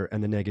anger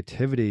and the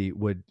negativity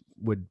would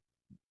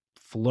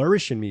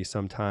flourish in me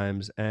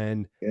sometimes,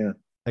 and Yeah.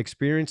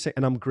 experiencing,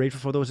 and I'm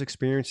grateful for those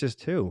experiences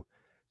too,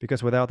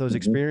 because without those Hmm.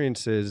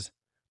 experiences,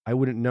 I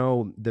wouldn't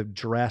know the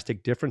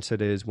drastic difference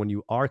it is when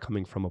you are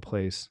coming from a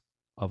place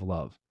of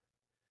love.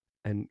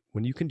 And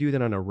when you can do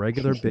that on a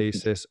regular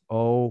basis,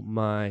 oh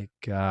my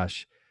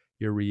gosh,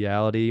 your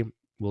reality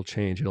will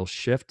change. It'll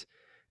shift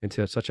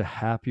into such a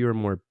happier,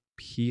 more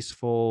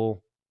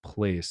peaceful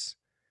place.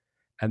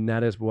 And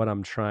that is what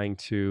I'm trying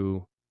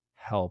to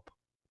help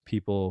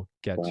people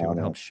get to Wow, and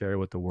help man. share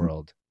with the You,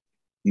 world.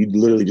 you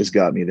literally just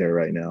got me there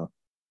right now,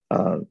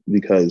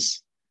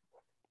 because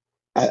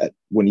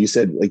when you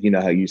said, like,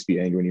 how you used to be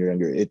angry when you're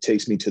younger, it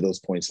takes me to those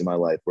points in my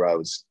life where I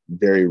was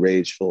very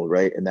rageful,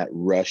 right? And that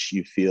rush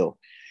you feel,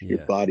 your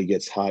Yeah. body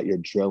gets hot, your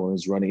adrenaline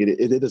is running.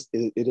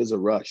 It is a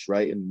rush,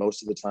 right? And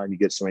most of the time you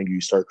get so angry,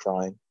 you start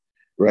crying,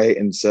 right?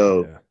 And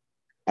so Yeah.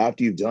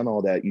 after you've done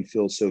all that, you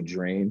feel so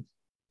drained,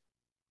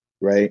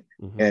 right?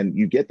 Hmm. And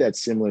you get that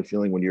similar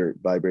feeling when you're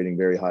vibrating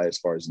very high as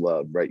far as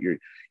love, right? You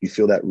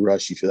feel that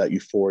rush, you feel that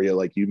euphoria,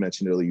 like you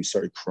mentioned earlier. You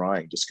started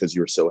crying just because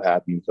you were so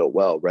happy and felt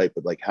well, right?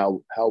 But like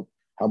how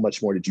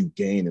much more did you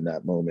gain in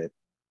that moment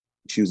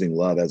choosing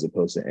love as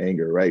opposed to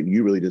anger, right?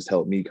 You really just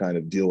helped me kind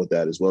of deal with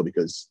that as well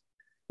because,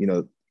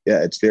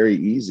 yeah, it's very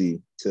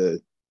easy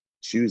to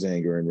choose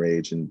anger and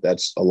rage, and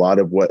that's a lot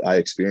of what I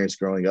experienced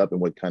growing up and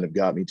what kind of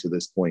got me to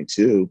this point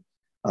too.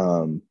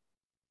 Um,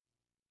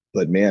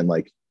 but man,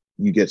 like,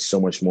 you get so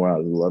much more out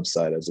of the love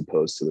side as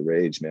opposed to the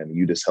rage, man.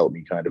 You just helped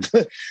me kind of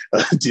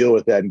deal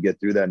with that and get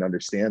through that and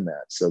understand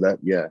that. So that,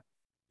 yeah,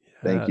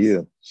 thank Yes.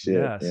 you. Shit.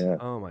 Yes. Yeah.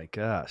 Oh my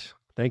gosh.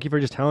 Thank you for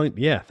just telling,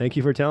 yeah, thank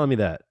you for telling me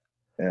that.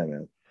 Yeah,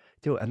 man.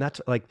 Dude, and that's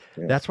like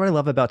Yeah. that's what I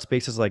love about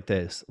spaces like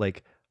this.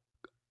 Like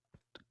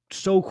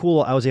so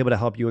cool I was able to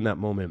help you in that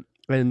moment.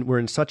 And we're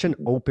in such an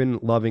Hmm. open,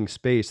 loving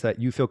space that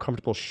you feel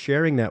comfortable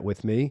sharing that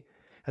with me.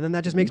 And then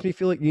that just Hmm. makes me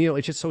feel like,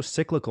 it's just so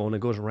cyclical and it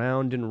goes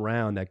round and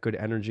round, that good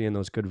energy and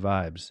those good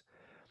vibes.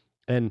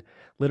 And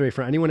literally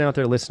for anyone out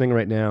there listening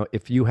right now,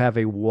 if you have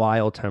a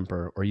wild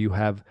temper or you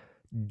have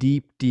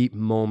deep, deep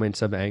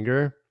moments of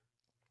anger,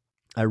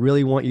 I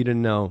really want you to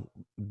know,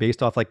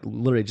 based off like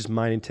literally just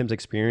mine and Tim's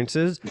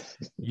experiences,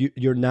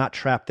 you're not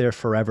trapped there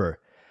forever.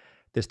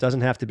 This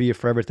doesn't have to be a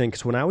forever thing.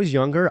 Because when I was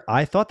younger,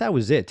 I thought that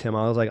was it, Tim.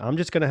 I was like, I'm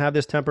just going to have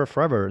this temper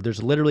forever.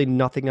 There's literally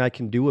nothing I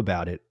can do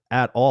about it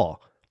at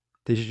all.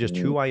 This is just Mhm.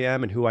 who I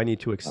am and who I need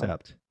to Wow.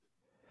 accept.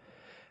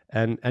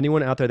 And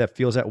anyone out there that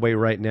feels that way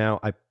right now,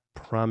 I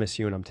promise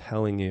you, and I'm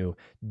telling you,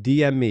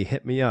 DM me,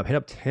 hit me up, hit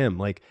up Tim.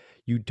 Like,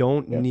 you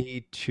don't Yeah.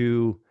 need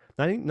to,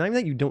 not even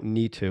that you don't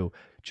need to,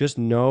 just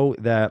know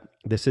that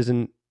this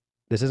isn't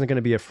going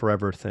to be a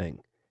forever thing.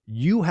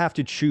 You have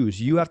to choose.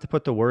 You have to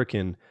put the work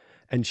in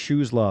and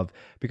choose love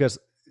because,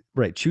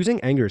 right, choosing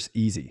anger is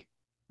easy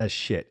as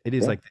shit. It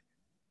is Yeah. like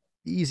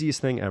the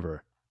easiest thing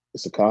ever.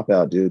 It's a cop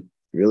out, dude.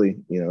 Really,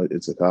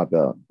 it's a cop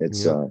out.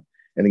 Yep.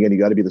 And again, you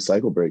got to be the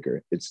cycle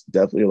breaker. It's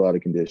definitely a lot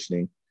of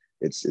conditioning.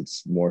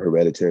 It's more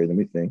hereditary than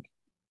we think,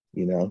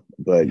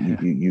 but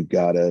Yeah. you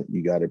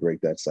gotta break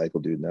that cycle,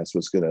 dude. And that's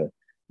what's gonna,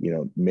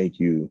 make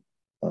you,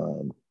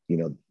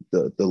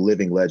 the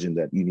living legend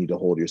that you need to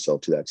hold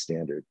yourself to that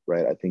standard,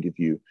 right? I think if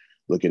you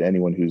look at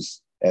anyone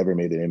who's ever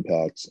made an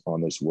impact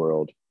on this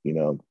world,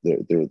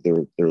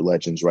 they're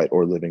legends, right?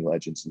 Or living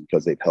legends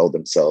because they've held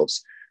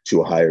themselves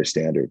to a higher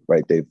standard,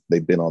 right?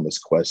 They've been on this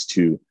quest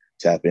to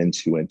tap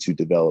into and to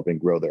develop and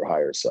grow their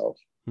higher self,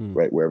 Hmm.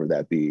 right? Wherever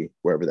that be,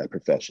 wherever that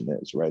profession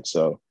is, right?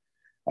 So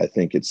I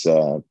think it's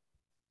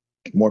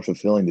more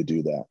fulfilling to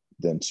do that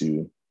than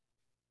to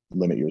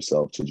limit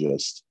yourself to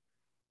just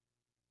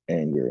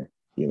anger,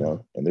 Hmm.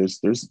 and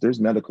there's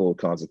medical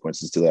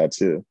consequences to that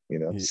too,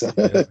 so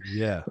Yeah.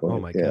 Yeah. Oh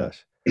my yeah.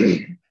 gosh.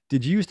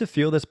 Did you used to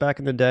feel this back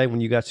in the day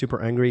when you got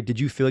super angry? Did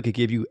you feel like it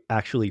gave you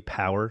actually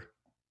power?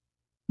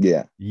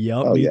 Yeah.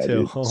 Yup, Oh me yeah, too.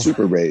 dude, Oh my.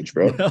 super rage,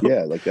 bro. Yup.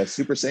 Yeah, like that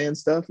super saiyan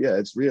stuff. Yeah,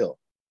 it's real.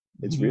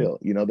 It's Mhm. real.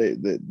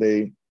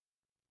 They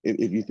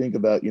if you think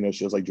about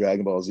shows like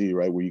Dragon Ball Z,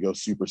 right, where you go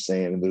Super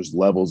Saiyan and there's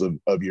levels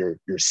of your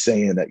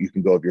Saiyan that you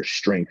can go of your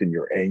strength and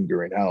your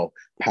anger and how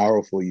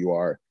powerful you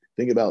are.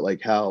 Think about like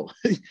how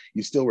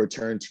you still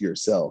return to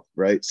yourself,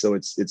 right? So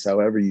it's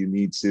however you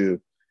need to.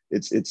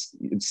 It's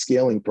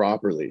scaling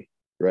properly,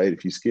 right?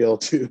 If you scale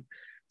too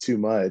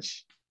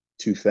much,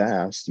 too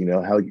fast,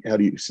 how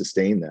do you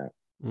sustain that?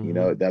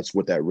 Mhm. That's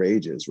what that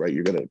rage is, right?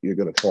 You're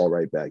gonna fall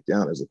right back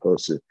down as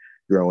opposed to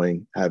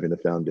growing, having the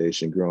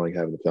foundation, growing,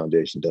 having the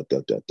foundation, duh,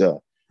 duh, duh, duh.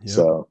 Yep.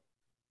 So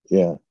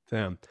yeah,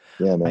 Damn.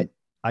 yeah, I man.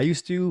 I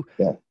used to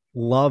Yeah.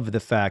 love the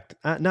fact,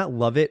 not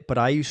love it, but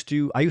I used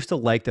to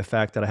like the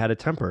fact that I had a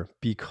temper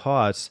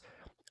because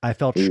I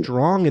felt Ooh,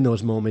 strong in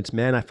those moments,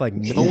 man. I feel like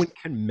no yeah, one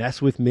can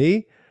mess with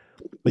me.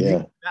 Like you yeah.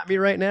 come at me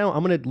right now,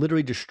 I'm gonna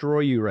literally destroy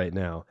you right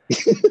now.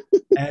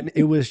 And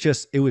it was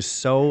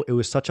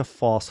such a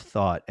false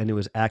thought, and it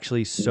was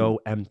actually Mhm.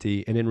 so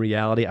empty. And in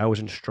reality, I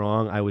wasn't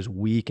strong. I was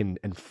weak and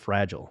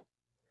fragile.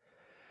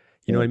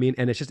 You know Yeah. what I mean?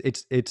 And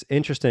it's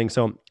interesting.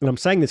 So, and I'm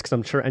saying this because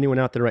I'm sure anyone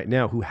out there right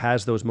now who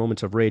has those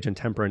moments of rage and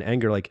temper and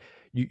anger, like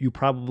you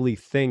probably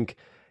think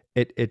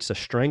it's a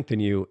strength in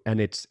you, and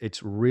it's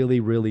really,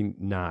 really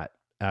not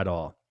at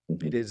all. It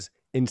Mhm. is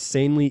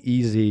insanely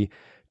easy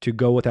to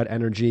go with that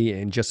energy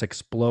and just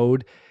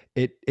explode.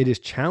 It is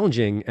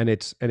challenging and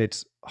it's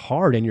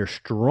hard, and you're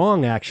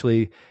strong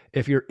actually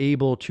if you're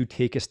able to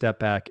take a step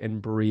back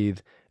and breathe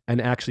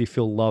and actually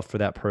feel love for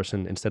that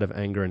person instead of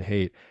anger and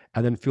hate,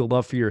 and then feel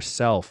love for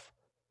yourself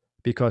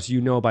because you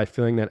know by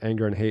feeling that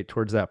anger and hate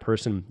towards that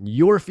person,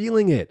 you're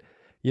feeling it.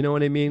 You know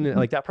what I mean? Mhm.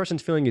 Like that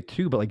person's feeling it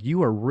too, but like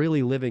you are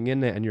really living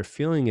in it and you're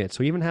feeling it.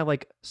 So even have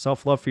like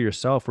self love for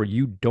yourself where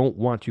you don't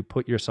want to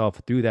put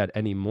yourself through that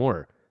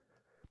anymore.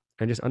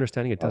 And just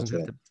understanding it Oh, doesn't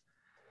have Jay. to,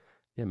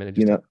 yeah, man, it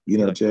just doesn't have to be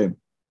like that. Jay.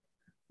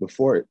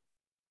 Before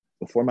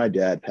before my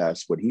dad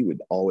passed, what he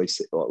would always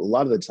say, a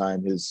lot of the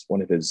time, his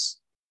one of his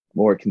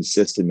more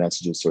consistent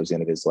messages towards the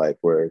end of his life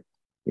were,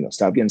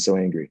 stop getting so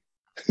angry.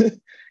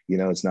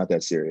 It's not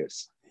that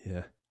serious,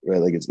 Yeah. right?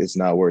 Like it's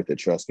not worth it.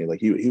 Trust me. Like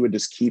he would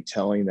just keep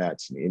telling that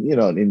to me,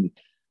 and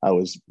I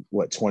was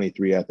what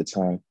 23 at the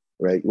time,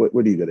 right? What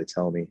are you going to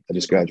tell me? I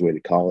just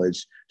graduated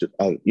college,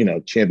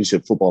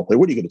 championship football player.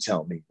 What are you going to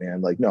tell me,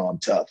 man? Like, no, I'm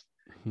tough,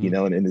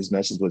 Mhm. and his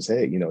message was,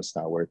 hey, it's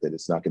not worth it.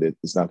 It's not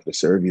gonna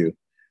serve you,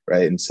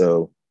 right? And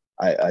so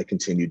I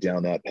continued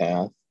down that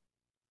path,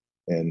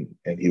 and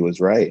he was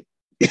right.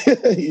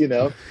 you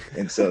know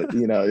and so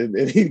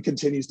and he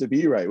continues to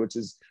be right, which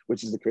is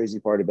the crazy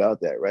part about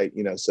that, right?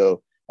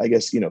 So I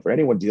guess for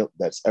anyone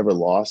that's ever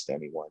lost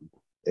anyone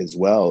as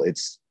well,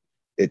 it's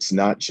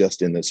not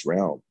just in this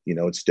realm.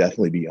 It's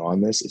definitely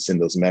beyond this. It's in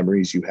those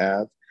memories you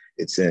have.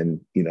 It's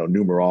in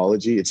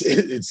numerology.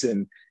 It's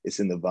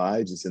in the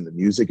vibes. It's in the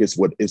music.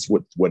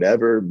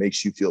 Whatever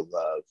makes you feel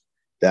love.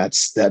 That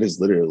is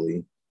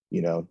literally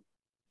you know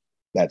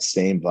that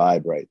same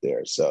vibe right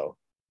there. So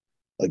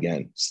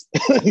again,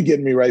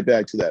 getting me right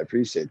back to that.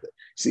 Appreciate that.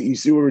 You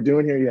see what we're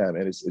doing here? Yeah,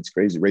 man, it's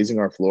crazy. Raising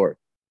our floor.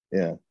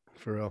 Yeah.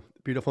 For real.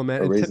 Beautiful,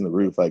 man. Or And raising the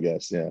roof, I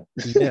guess. Yeah.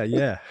 yeah,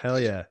 yeah. Hell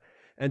yeah.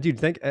 And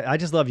dude, I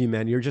just love you,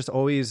 man.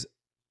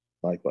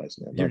 Likewise,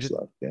 man. You're Much just,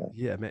 love. Yeah.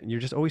 yeah, man. You're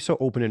just always so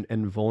open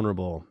and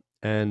vulnerable.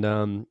 And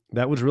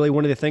that was really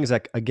one of the things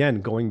that,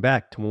 again, going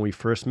back to when we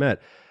first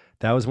met,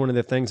 that was one of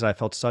the things that I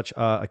felt such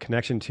a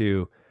connection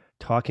to,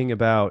 talking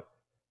about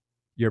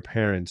your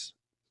parents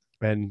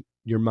and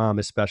your mom,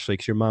 especially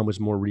because your mom was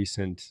more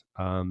recent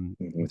Hmm.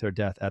 with her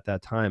death at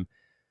that time.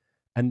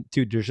 And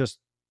dude, there's just,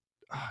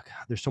 oh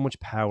God, there's so much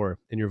power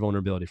in your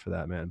vulnerability for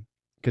that, man.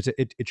 Because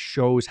it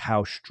shows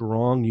how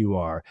strong you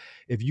are.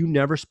 If you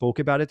never spoke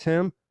about it to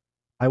him,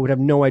 I would have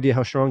no idea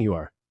how strong you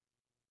are.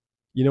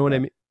 You know what I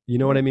Right. mean? You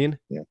know what Yeah. I mean?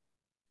 Yeah.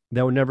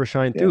 That would never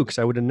shine Yeah. through because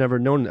I would have never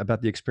known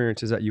about the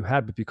experiences that you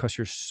had. But because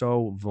you're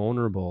so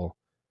vulnerable,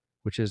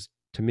 which is,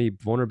 to me,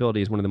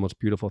 vulnerability is one of the most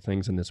beautiful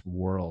things in this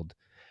world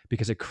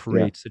because it Yeah.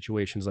 creates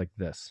situations like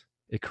this.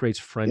 It creates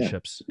Yeah.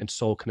 friendships and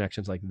soul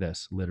connections like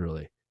this,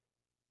 literally.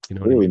 You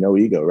know what I Literally mean? no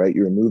ego, right?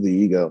 You remove the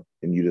ego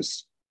and you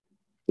just,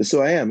 this is who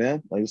I am,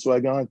 man. Like, this is what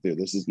I've gone through.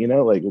 This is,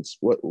 like, it's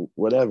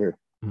whatever,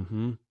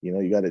 Mm-hmm.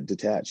 you got to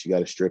detach, you got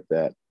to strip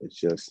that. It's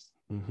just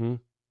Mm-hmm.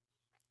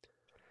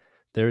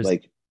 There's,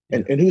 like,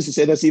 yeah. and who's to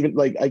say that's even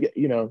like, I get,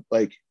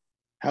 like,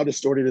 how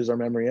distorted is our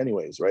memory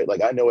anyways, right?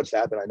 Like, I know what's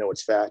happened. I know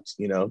it's facts,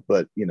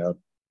 but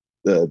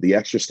the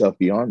extra stuff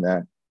beyond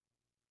that,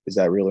 is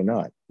that real or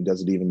not?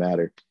 Does it even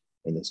matter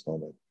in this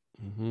moment?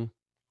 Mm-hmm.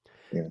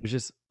 Yeah. There's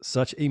just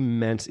such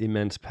immense,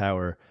 immense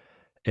power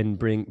in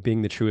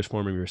being the truest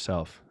form of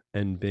yourself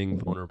and being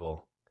Mm-hmm.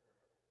 vulnerable.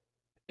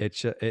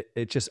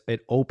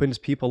 It opens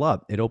people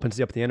up. It opens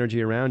up the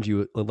energy around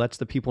you. It lets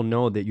the people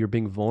know that you're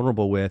being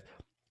vulnerable with,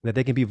 that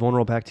they can be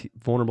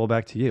vulnerable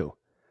back to you.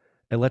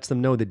 It lets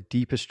them know the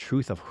deepest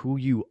truth of who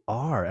you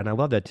are. And I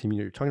love that, Tim.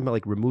 You're talking about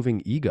like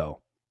removing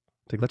ego.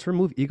 It's like, let's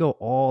remove ego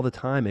all the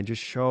time and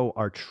just show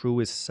our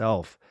truest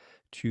self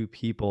to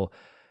people.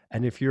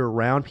 And if you're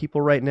around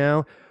people right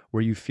now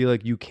where you feel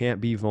like you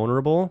can't be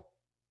vulnerable,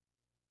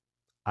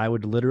 I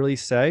would literally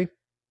say,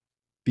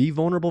 be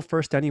vulnerable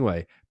first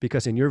anyway,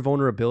 because in your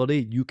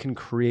vulnerability, you can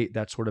create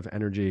that sort of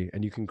energy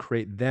and you can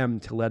create them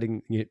to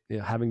letting you,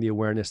 having the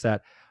awareness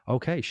that,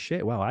 okay,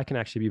 shit, wow, I can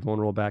actually be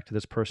vulnerable back to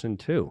this person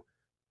too.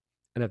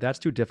 And if that's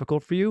too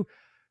difficult for you,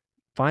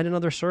 find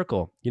another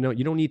circle. You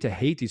don't need to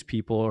hate these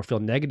people or feel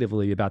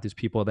negatively about these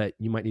people that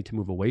you might need to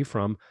move away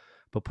from,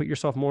 but put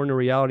yourself more in a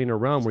reality in a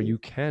realm where you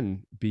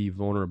can be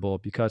vulnerable,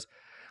 because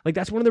like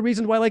that's one of the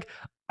reasons why like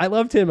I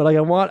loved him. Like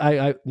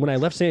I when I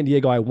left San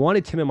Diego, I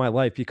wanted Tim in my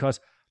life because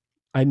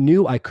I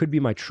knew I could be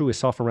my truest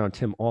self around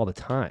Tim all the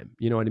time.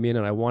 You know what I mean?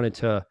 And I wanted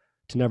to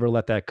never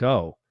let that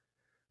go.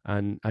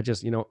 And I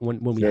just, when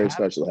It's we very have,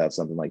 special to have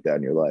something like that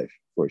in your life,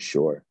 for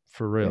sure.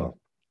 for Yeah. real,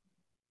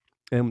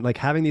 and like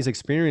having these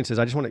experiences,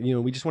 I just want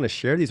to, we just want to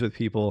share these with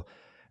people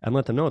and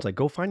let them know it's like,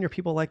 go find your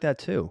people like that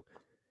too.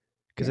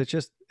 Because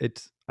Yeah.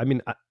 I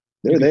mean, you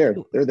They're can there.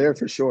 feel, They're there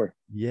for sure.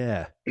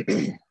 yeah,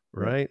 Yeah.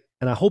 right.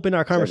 And I hope in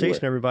our It's conversation,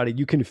 everywhere. everybody,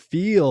 you can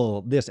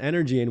feel this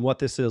energy and what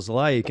this is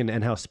like,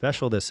 and how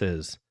special this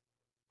is.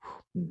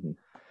 Hmm.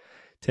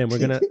 Tim, we're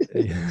gonna,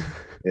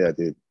 Yeah,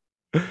 dude.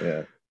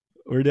 Yeah.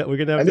 we're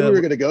gonna I have knew we were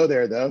to, going to go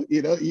there, though.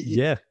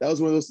 yeah, That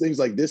was one of those things.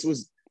 Like, this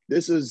was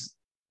this was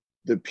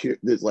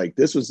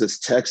this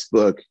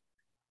textbook,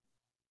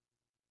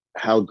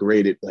 how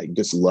great it, like,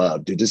 just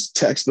love, dude, just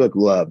textbook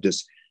love.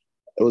 Just,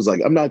 it was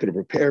like, I'm not going to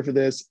prepare for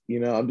this.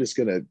 I'm just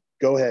going to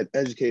go ahead,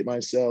 educate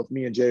myself.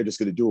 Me and Jay are just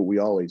going to do what we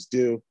always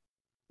do,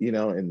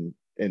 and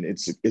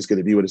it's going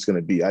to be what it's going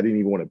to be. I didn't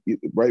even want to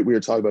be, right. We were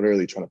talking about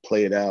earlier, trying to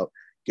play it out,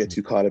 get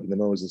too caught up in the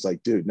moments. It's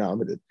like, dude, no,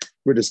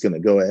 we're just going to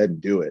go ahead and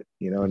do it,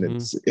 and hmm,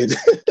 it's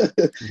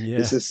yeah,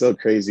 just so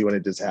crazy when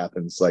it just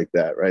happens like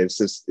that, right? It's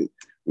just,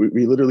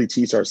 we literally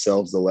teach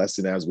ourselves the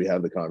lesson as we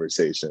have the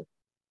conversation.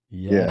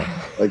 yeah.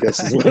 Yeah, I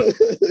guess is what.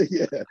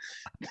 Yeah.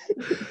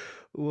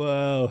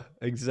 Whoa,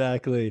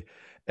 exactly.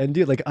 And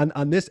dude, like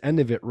on this end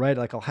of it, right?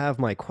 Like I'll have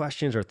my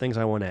questions or things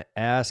I want to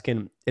ask,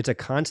 and it's a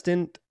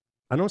constant,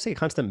 I don't say a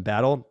constant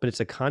battle, but it's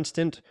a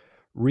constant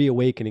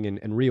reawakening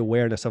and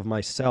reawareness of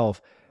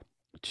myself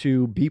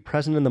to be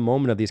present in the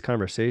moment of these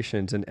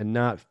conversations, and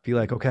not be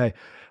like, Mhm. okay,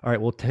 all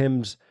right, well,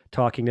 Tim's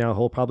talking now.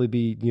 He'll probably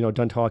be,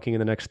 done talking in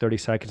the next 30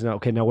 seconds now.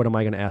 Okay, now what am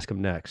I going to ask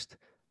him next?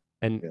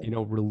 And,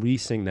 Yeah.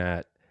 releasing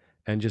that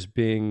and just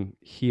being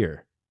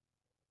here.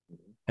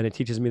 And it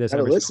teaches me this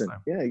Gotta every single listen.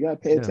 time. Yeah, you gotta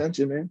pay Yeah,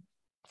 attention, man.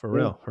 for Yeah.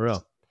 real, for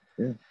real.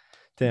 Yeah.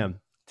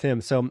 Damn, Tim.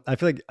 So I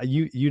feel like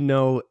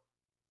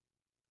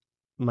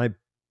my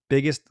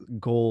biggest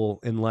goal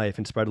in life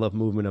in Spread Love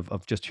movement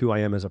of just who I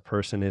am as a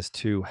person is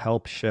to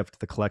help shift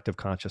the collective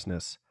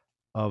consciousness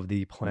of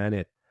the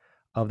planet,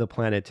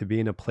 to be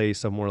in a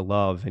place of more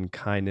love and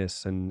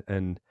kindness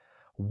and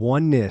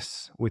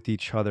oneness with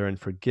each other and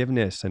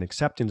forgiveness and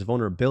acceptance,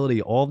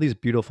 vulnerability, all these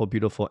beautiful,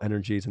 beautiful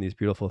energies and these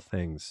beautiful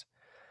things.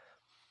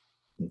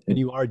 And Mhm.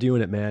 you are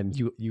doing it, man.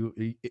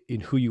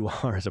 In who you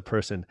are as a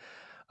person.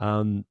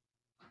 Um,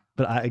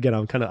 but again,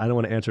 I don't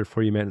want to answer it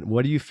for you, man.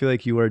 What do you feel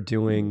like you are Mhm.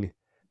 doing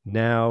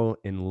now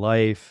in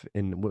life,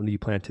 and what do you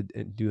plan to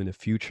do in the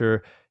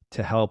future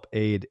to help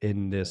aid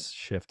in this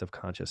shift of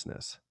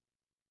consciousness?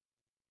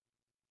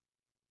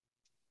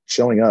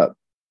 Showing up,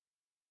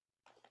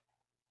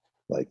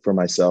 like, for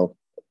myself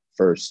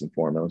first and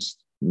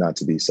foremost, not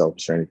to be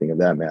selfish or anything of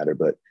that matter,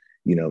 but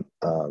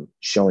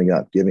showing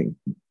up, giving,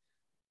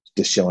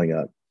 just showing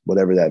up,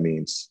 whatever that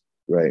means,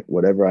 right?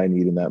 Whatever I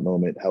need in that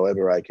moment,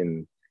 however I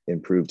can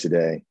improve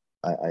today,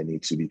 I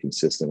need to be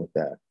consistent with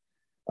that.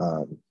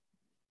 Um,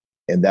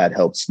 and that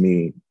helps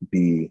me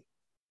be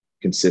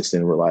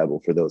consistent and reliable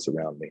for those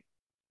around me,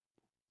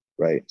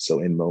 right? So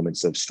in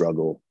moments of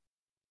struggle,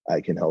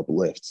 I can help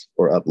lift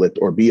or uplift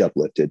or be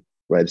uplifted,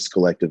 right? It's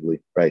collectively,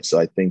 right? So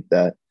I think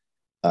that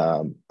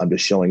I'm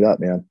just showing up,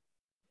 man.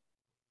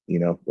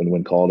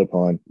 When called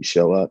upon, you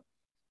show up.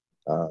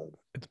 Um,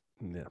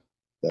 Yeah.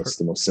 that's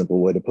the most simple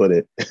way to put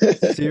it.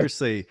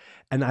 Seriously.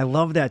 And I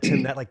love that,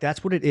 Tim.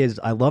 That's what it is.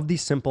 I love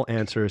these simple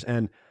answers.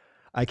 And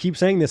I keep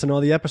saying this in all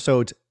the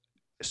episodes.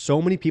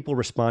 So many people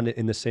responded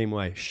in the same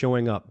way,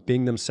 showing up,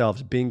 being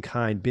themselves, being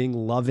kind, being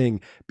loving,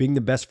 being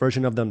the best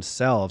version of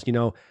themselves,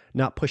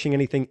 not pushing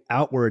anything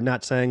outward,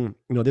 not saying,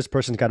 this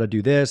person's got to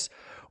do this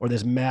or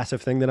this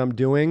massive thing that I'm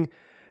doing.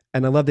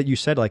 And I love that you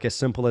said like as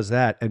simple as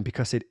that. And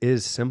because it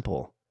is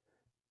simple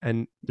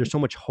and there's so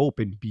much hope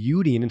and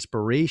beauty and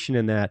inspiration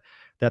in that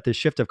the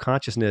shift of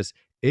consciousness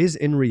is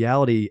in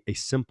reality a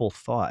simple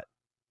thought.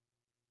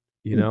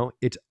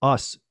 It's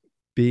us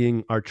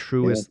being our Yeah,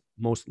 truest,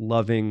 most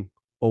loving,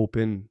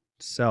 open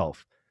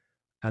self.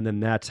 And then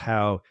that's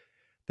how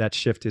that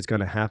shift is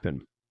going to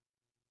happen.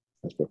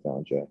 that's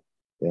profound, Jay.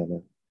 Yeah,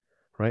 man.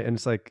 Right. And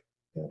it's like,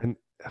 Yeah. and,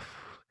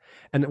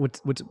 and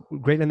what's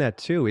great in that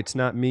too, it's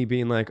not me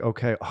being like,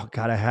 okay, oh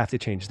God, I have to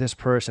change this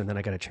person. Then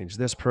I got to change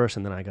this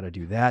person. Then I got to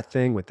do that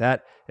thing with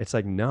that. It's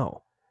like,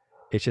 no,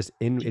 it's just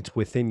it's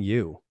within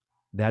you.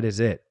 That is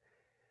it.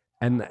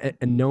 And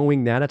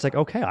knowing that, it's like,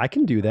 okay, I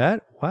can do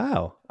that.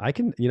 Wow, I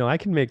can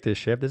make this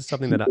shift. This is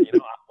something that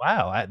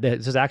wow,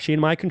 this is actually in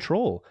my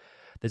control.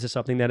 This is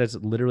something that is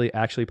literally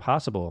actually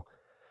possible.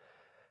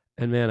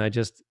 And man,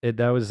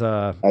 that was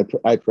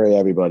I pray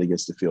everybody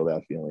gets to feel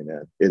that feeling,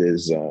 man. It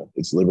is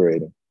it's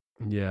liberating,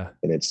 yeah.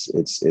 and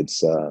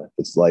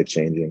it's life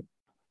changing.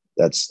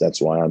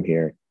 That's why I'm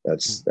here.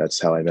 That's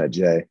how I met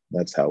Jay.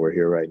 That's how we're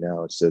here right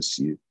now. It's just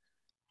you.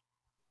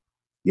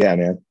 Yeah,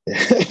 man.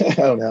 I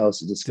don't know how else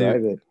to Dude,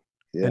 describe it.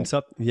 Yeah. and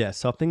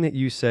something that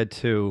you said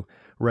too,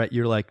 right?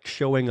 You're like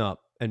showing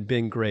up and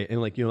being great, and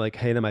like you're like,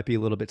 hey, that might be a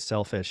little bit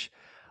selfish.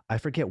 I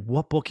forget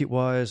what book it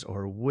was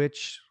or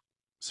which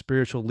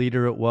spiritual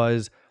leader it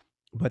was,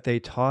 but they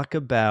talk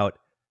about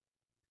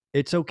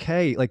it's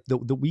okay. Like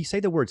we say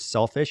the word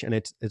selfish, and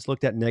it's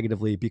looked at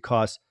negatively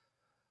because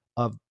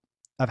of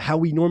how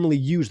we normally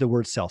use the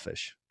word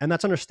selfish, and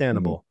that's Mm-hmm.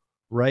 understandable,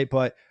 right?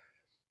 But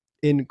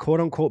in quote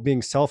unquote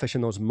being selfish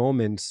in those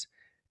moments,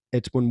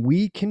 it's when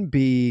we can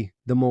be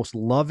the most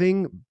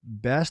loving,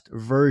 best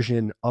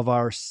version of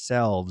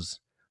ourselves.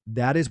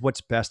 That is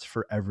what's best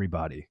for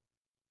everybody.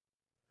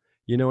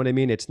 You know what I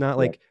mean? It's not Yeah.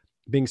 like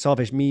being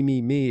selfish, me,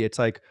 me, me. It's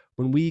like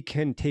when we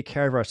can take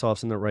care of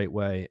ourselves in the right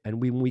way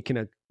and when we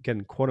can,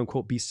 again, quote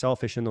unquote, be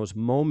selfish in those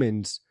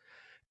moments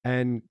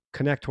and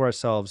connect to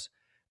ourselves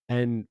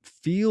and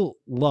feel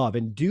love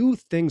and do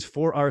things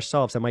for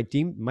ourselves that might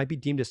be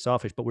deemed as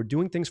selfish, but we're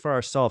doing things for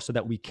ourselves so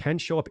that we can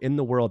show up in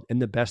the world in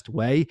the best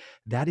way.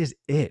 That is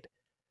it.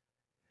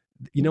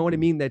 You know what I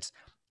Mm-hmm. mean?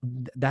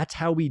 That's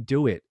how we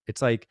do it.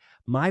 It's like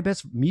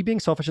me being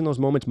selfish in those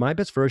moments, my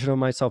best version of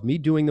myself, me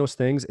doing those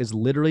things is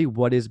literally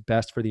what is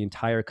best for the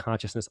entire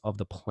consciousness of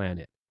the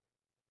planet.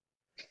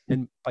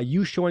 And by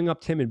you showing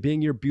up, Tim, and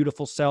being your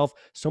beautiful self,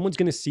 someone's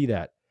going to see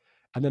that.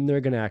 And then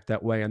they're going to act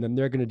that way. And then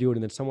they're going to do it.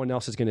 And then someone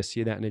else is going to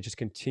see that. And it just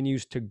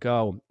continues to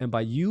go. And by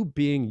you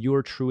being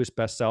your truest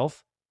best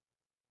self,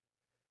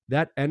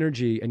 that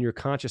energy and your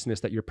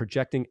consciousness that you're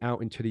projecting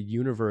out into the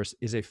universe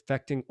is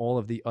affecting all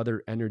of the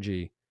other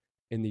energy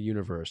in the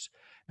universe.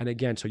 And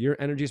again, so your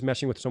energy is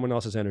meshing with someone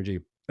else's energy,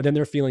 and then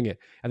they're feeling it,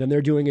 and then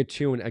they're doing it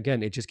too. And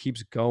again, it just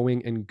keeps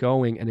going and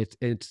going, and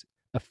it's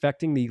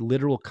affecting the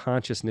literal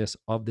consciousness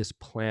of this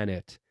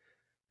planet.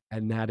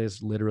 And that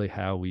is literally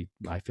how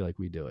I feel like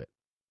we do it.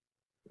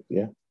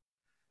 Yeah.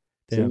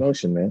 It's in Damn,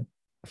 motion, man.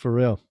 for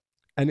real.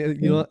 And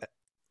Yeah.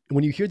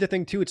 when you hear the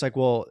thing too, it's like,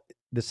 well,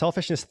 the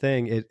selfishness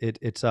thing,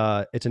 it's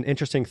an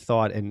interesting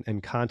thought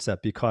and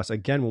concept because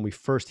again, when we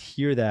first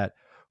hear that,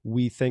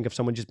 we think of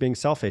someone just being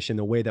selfish in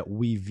the way that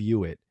we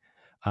view it.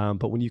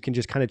 But when you can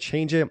just kind of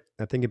change it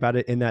and think about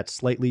it in that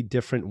slightly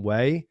different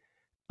way,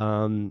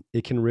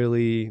 it can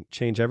really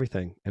change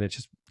everything. And it's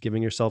just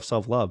giving yourself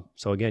self-love.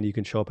 So again, you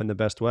can show up in the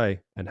best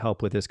way and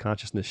help with this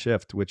consciousness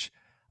shift, which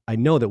I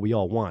know that we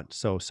all want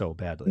so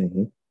badly,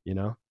 Mm-hmm. you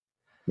know?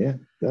 Yeah.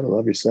 Gotta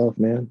love yourself,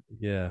 man.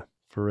 Yeah,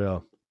 for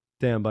real.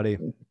 Damn, buddy.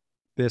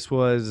 This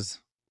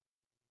was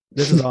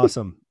this is Yeah.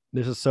 awesome.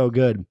 This is so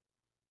good.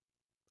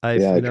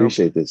 Yeah, I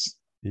appreciate this.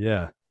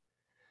 Yeah.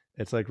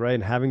 It's like right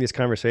and having these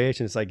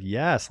conversations, it's like,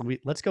 yes,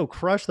 let's go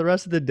crush the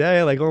rest of the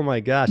day. Like, oh my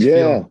gosh,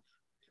 Yeah.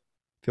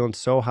 feeling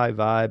so high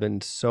vibe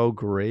and so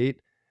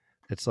great.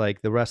 It's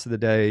like the rest of the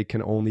day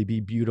can only be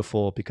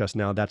beautiful because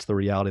now that's the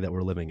reality that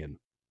we're living in,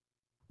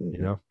 you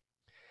Mm-hmm. know?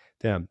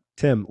 Damn.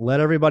 Tim, let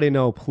everybody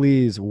know,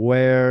 please,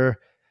 where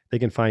They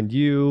can find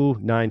you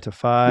 9 to Yeah.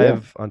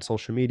 5 on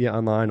social media,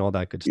 online, all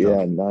that good Yeah.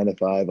 stuff. 9 to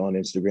 5 on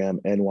Instagram,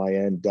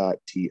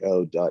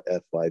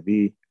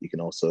 nyn.to.fyv. You can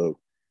also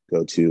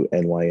go to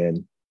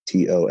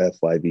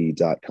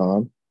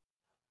nyntofyv.com.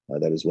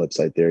 That is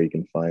website there. You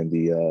can find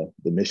the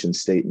mission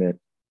statement,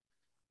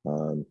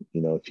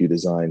 a few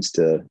designs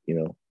to,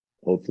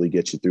 hopefully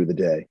get you through the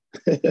day.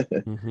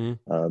 Hmm.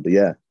 But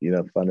yeah,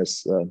 find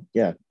us,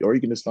 yeah, or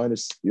you can just find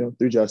us,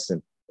 through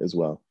Justin as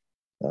well.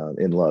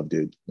 In love,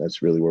 dude.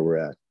 That's really where we're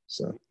at.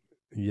 So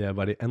Yeah,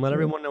 buddy. And let yeah.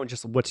 everyone know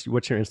just what's your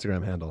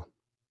Instagram handle.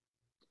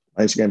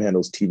 My Instagram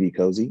handle is TV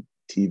Cozy,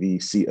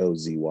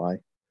 TVCOZY.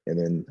 And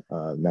then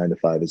 9 to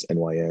 5 is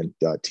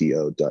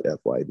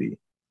nyn.to.fyv.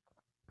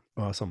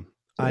 Awesome.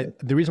 I So,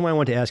 the reason why I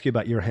want to ask you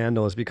about your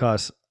handle is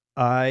because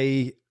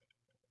I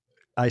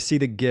I see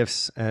the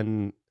gifts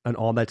and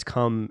all that's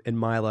come in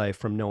my life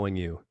from knowing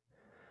you.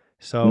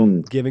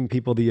 So giving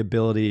people the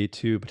ability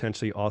to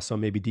potentially also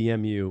maybe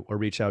DM you or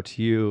reach out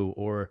to you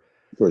or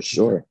for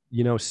sure.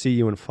 see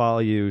you and follow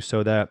you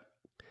so that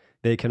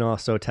they can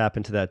also tap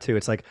into that too.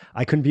 It's like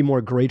I couldn't be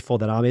more grateful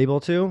that I'm able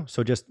to.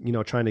 So just,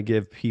 trying to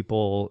give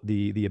people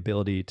the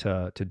ability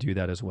to do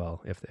that as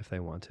well if they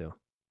want to.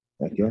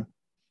 Heck Yeah. yeah.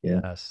 Yeah.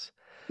 Yes.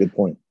 Good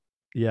point.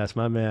 Yes,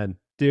 my man.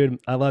 Dude,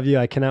 I love you.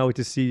 I cannot wait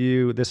to see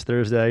you this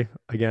Thursday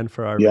again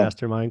for our Yeah.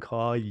 mastermind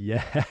call.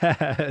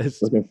 Yes.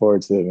 Looking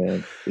forward to it,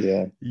 man.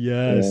 Yeah.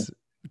 Yeah. Yes.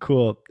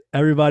 Cool.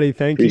 Everybody,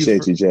 thank you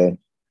Appreciate for, you, Jay.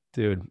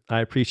 dude,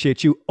 I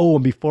appreciate you. Oh,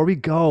 and before we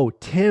go,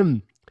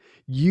 Tim,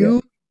 Yeah.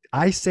 you,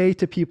 I say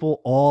to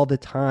people all the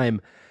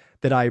time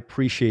that I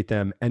appreciate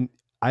them. And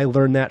I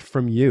learned that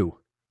from you.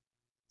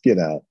 Get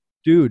out.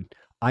 Dude,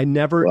 I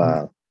never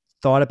Wow.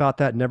 thought about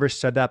that, never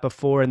said that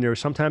before. And there were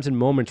sometimes in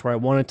moments where I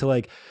wanted to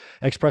like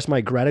express my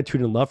gratitude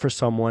and love for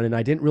someone, and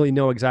I didn't really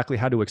know exactly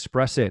how to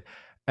express it.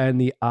 And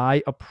the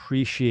I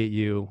appreciate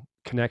you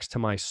connects to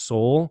my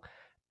soul.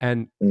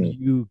 And Mm,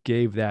 you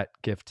gave that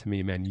gift to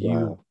me, man. You,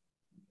 wow.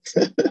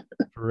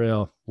 for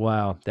real.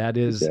 Wow. That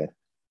is, Okay.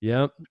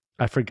 yep.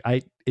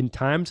 In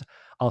times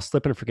I'll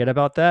slip and forget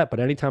about that. But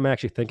anytime I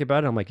actually think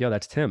about it, I'm like, yo,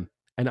 that's Tim.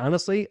 And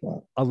honestly,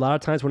 Wow. a lot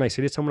of times when I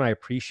say to someone, I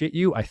appreciate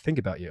you, I think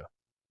about you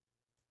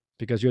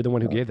because you're the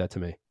one who Wow. gave that to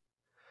me.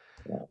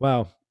 Wow.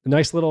 Wow. A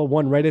nice little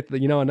one right at a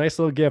nice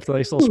little gift, a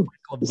nice little Woo.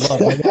 sprinkle of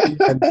love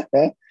right at the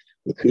end.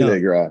 The coup Yeah. de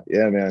grace.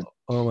 Yeah, man.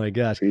 Oh my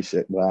gosh.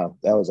 Appreciate. Wow.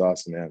 That was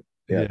awesome, man.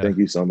 Yeah. Yeah. Thank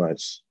you so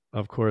much.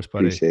 Of course,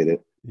 buddy. Appreciate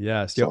it.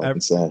 Yes. That's all I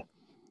can say.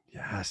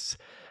 Yes.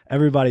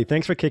 Everybody,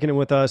 thanks for kicking it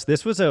with us.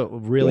 This was a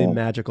really Yeah.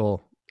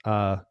 magical,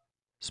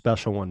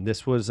 special one.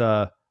 This was,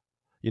 I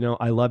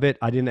love it.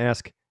 I didn't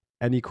ask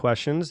any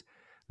questions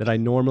that I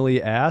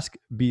normally ask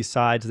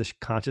besides the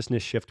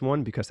consciousness shift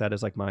one, because that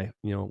is like my,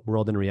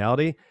 world and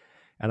reality.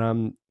 And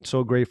I'm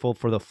so grateful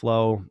for the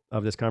flow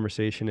of this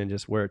conversation and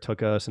just where it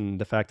took us and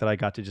the fact that I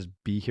got to just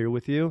be here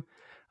with you.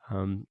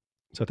 Um,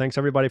 so thanks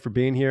everybody for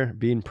being here,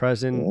 being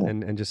present Yeah.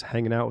 and just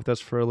hanging out with us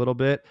for a little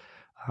bit.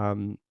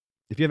 Um,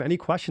 if you have any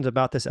questions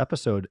about this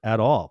episode at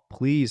all,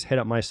 please hit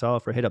up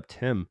myself or hit up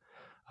Tim.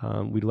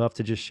 We'd love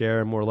to just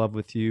share more love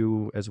with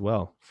you as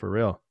well. For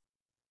real.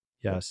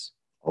 Yes.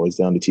 Always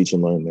down to teach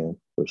and learn, man.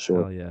 For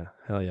sure. Hell yeah.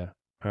 Hell yeah.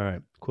 All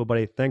right. Cool,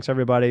 buddy. Thanks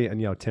everybody. And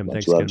Tim, Much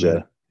thanks love, again, Jay.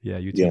 man. Yeah,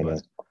 you too, Yeah, bud.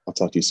 man. I'll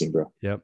talk to you soon, bro. Yep.